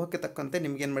ಯಾವುದಿದೆ ಆ ಲೋಹಕ್ಕೆ ತಕ್ಕಂತೆ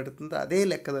ನಿಮ್ಗೆ ಏನು ಮಾಡಿರುತ್ತೆ ಅಂದರೆ ಅದೇ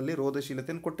ಲೆಕ್ಕದಲ್ಲಿ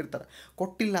ರೋಧಶೀಲತೆಯನ್ನು ಕೊಟ್ಟಿರ್ತಾರೆ.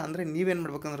 ಕೊಟ್ಟಿಲ್ಲ ಅಂದರೆ ನೀವೇನು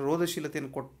ಮಾಡ್ಬೇಕಂದ್ರೆ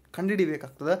ರೋಧಶೀಲತೆಯನ್ನು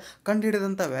ಕಂಡುಹಿಡಿಬೇಕಾಗ್ತದೆ.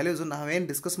 ಕಂಡುಹಿಡಿದಂಥ ವ್ಯಾಲ್ಯೂಸು ನಾವೇನು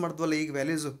ಡಿಸ್ಕಸ್ ಮಾಡಿದ್ವಲ್ಲ ಈಗ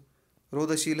ವ್ಯಾಲ್ಯೂಸು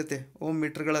ರೋಧಶೀಲತೆ ಓಮ್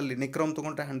ಮೀಟರ್ಗಳಲ್ಲಿ ನಿಕ್ರೋಮ್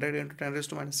ತೊಗೊಂಡ್ರೆ 100 ×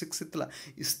 10⁻⁶ ಇತ್ತಲ್ಲ,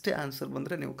 ಇಷ್ಟೇ ಆನ್ಸರ್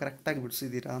ಬಂದರೆ ನೀವು ಕರೆಕ್ಟಾಗಿ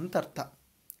ಬಿಡಿಸಿದ್ದೀರಾ ಅಂತ ಅರ್ಥ.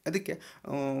 ಅದಕ್ಕೆ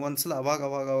ಒಂದು ಸಲ ಅವಾಗ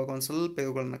ಒಂದು ಸ್ವಲ್ಪ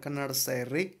ಇವುಗಳನ್ನ ಕನ್ನಡಿಸ್ತಾ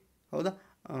ಇರ್ರಿ, ಹೌದಾ.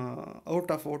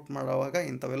 ಔಟ್ ಆಫ್ ಔಟ್ ಮಾಡೋವಾಗ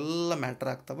ಇಂಥವೆಲ್ಲ ಮ್ಯಾಟ್ರ್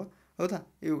ಆಗ್ತವೆ, ಹೌದಾ.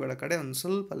 ಇವುಗಳ ಕಡೆ ಒಂದು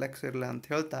ಸ್ವಲ್ಪ ಲಕ್ಷ್ಯ ಇರಲ್ಲ ಅಂತ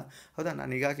ಹೇಳ್ತಾ, ಹೌದಾ.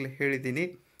 ನಾನು ಈಗಾಗಲೇ ಹೇಳಿದ್ದೀನಿ,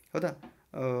 ಹೌದಾ.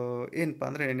 ಏನಪ್ಪ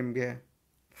ಅಂದರೆ ನಿಮಗೆ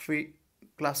ಫ್ರೀ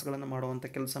ಕ್ಲಾಸ್ಗಳನ್ನು ಮಾಡುವಂಥ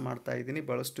ಕೆಲಸ ಮಾಡ್ತಾಯಿದ್ದೀನಿ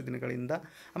ಭಾಳಷ್ಟು ದಿನಗಳಿಂದ.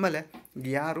 ಆಮೇಲೆ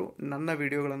ಯಾರು ನನ್ನ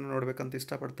ವಿಡಿಯೋಗಳನ್ನು ನೋಡಬೇಕಂತ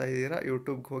ಇಷ್ಟಪಡ್ತಾ ಇದ್ದೀರಾ,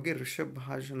 ಯೂಟ್ಯೂಬ್ಗೆ ಹೋಗಿ ರಿಷಬ್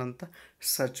ಮಹಾಜನ್ ಅಂತ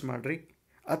ಸರ್ಚ್ ಮಾಡಿರಿ.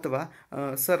 ಅಥವಾ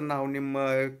ಸರ್ ನಾವು ನಿಮ್ಮ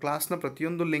ಕ್ಲಾಸ್ನ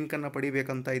ಪ್ರತಿಯೊಂದು ಲಿಂಕನ್ನು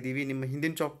ಪಡಿಬೇಕಂತ ಇದ್ದೀವಿ, ನಿಮ್ಮ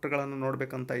ಹಿಂದಿನ ಚಾಪ್ಟರ್ಗಳನ್ನು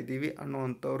ನೋಡಬೇಕಂತ ಇದ್ದೀವಿ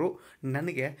ಅನ್ನೋವಂಥವ್ರು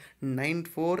ನನಗೆ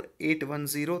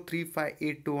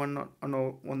 9481035821 ಅನ್ನೋ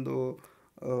ಒಂದು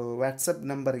ವಾಟ್ಸಪ್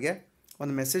ನಂಬರ್ಗೆ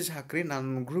ಒಂದು ಮೆಸೇಜ್ ಹಾಕಿರಿ. ನಾನು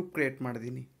ಗ್ರೂಪ್ ಕ್ರಿಯೇಟ್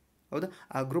ಮಾಡಿದ್ದೀನಿ, ಹೌದಾ.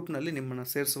 ಆ ಗ್ರೂಪ್ನಲ್ಲಿ ನಿಮ್ಮನ್ನು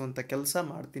ಸೇರಿಸುವಂಥ ಕೆಲಸ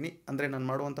ಮಾಡ್ತೀನಿ. ಅಂದರೆ ನಾನು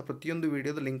ಮಾಡುವಂಥ ಪ್ರತಿಯೊಂದು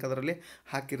ವೀಡಿಯೋದ ಲಿಂಕ್ ಅದರಲ್ಲಿ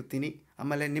ಹಾಕಿರ್ತೀನಿ.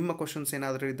 ಆಮೇಲೆ ನಿಮ್ಮ ಕ್ವಶನ್ಸ್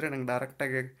ಏನಾದರೂ ಇದ್ದರೆ ನಂಗೆ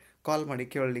ಡೈರೆಕ್ಟಾಗಿ ಕಾಲ್ ಮಾಡಿ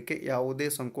ಕೇಳಲಿಕ್ಕೆ ಯಾವುದೇ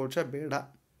ಸಂಕೋಚ ಬೇಡ,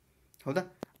 ಹೌದಾ.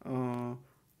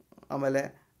 ಆಮೇಲೆ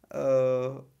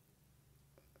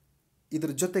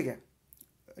ಇದ್ರ ಜೊತೆಗೆ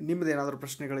ನಿಮ್ಮದೇನಾದರೂ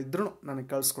ಪ್ರಶ್ನೆಗಳಿದ್ರೂ ನನಗೆ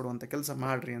ಕಳಿಸ್ಕೊಡುವಂಥ ಕೆಲಸ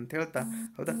ಮಾಡಿರಿ ಅಂತ ಹೇಳ್ತಾ,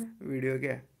 ಹೌದಾ,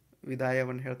 ವಿಡಿಯೋಗೆ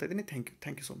ವಿದಾಯವನ್ನು ಹೇಳ್ತಾ ಇದ್ದೀನಿ.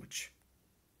 Thank you so much.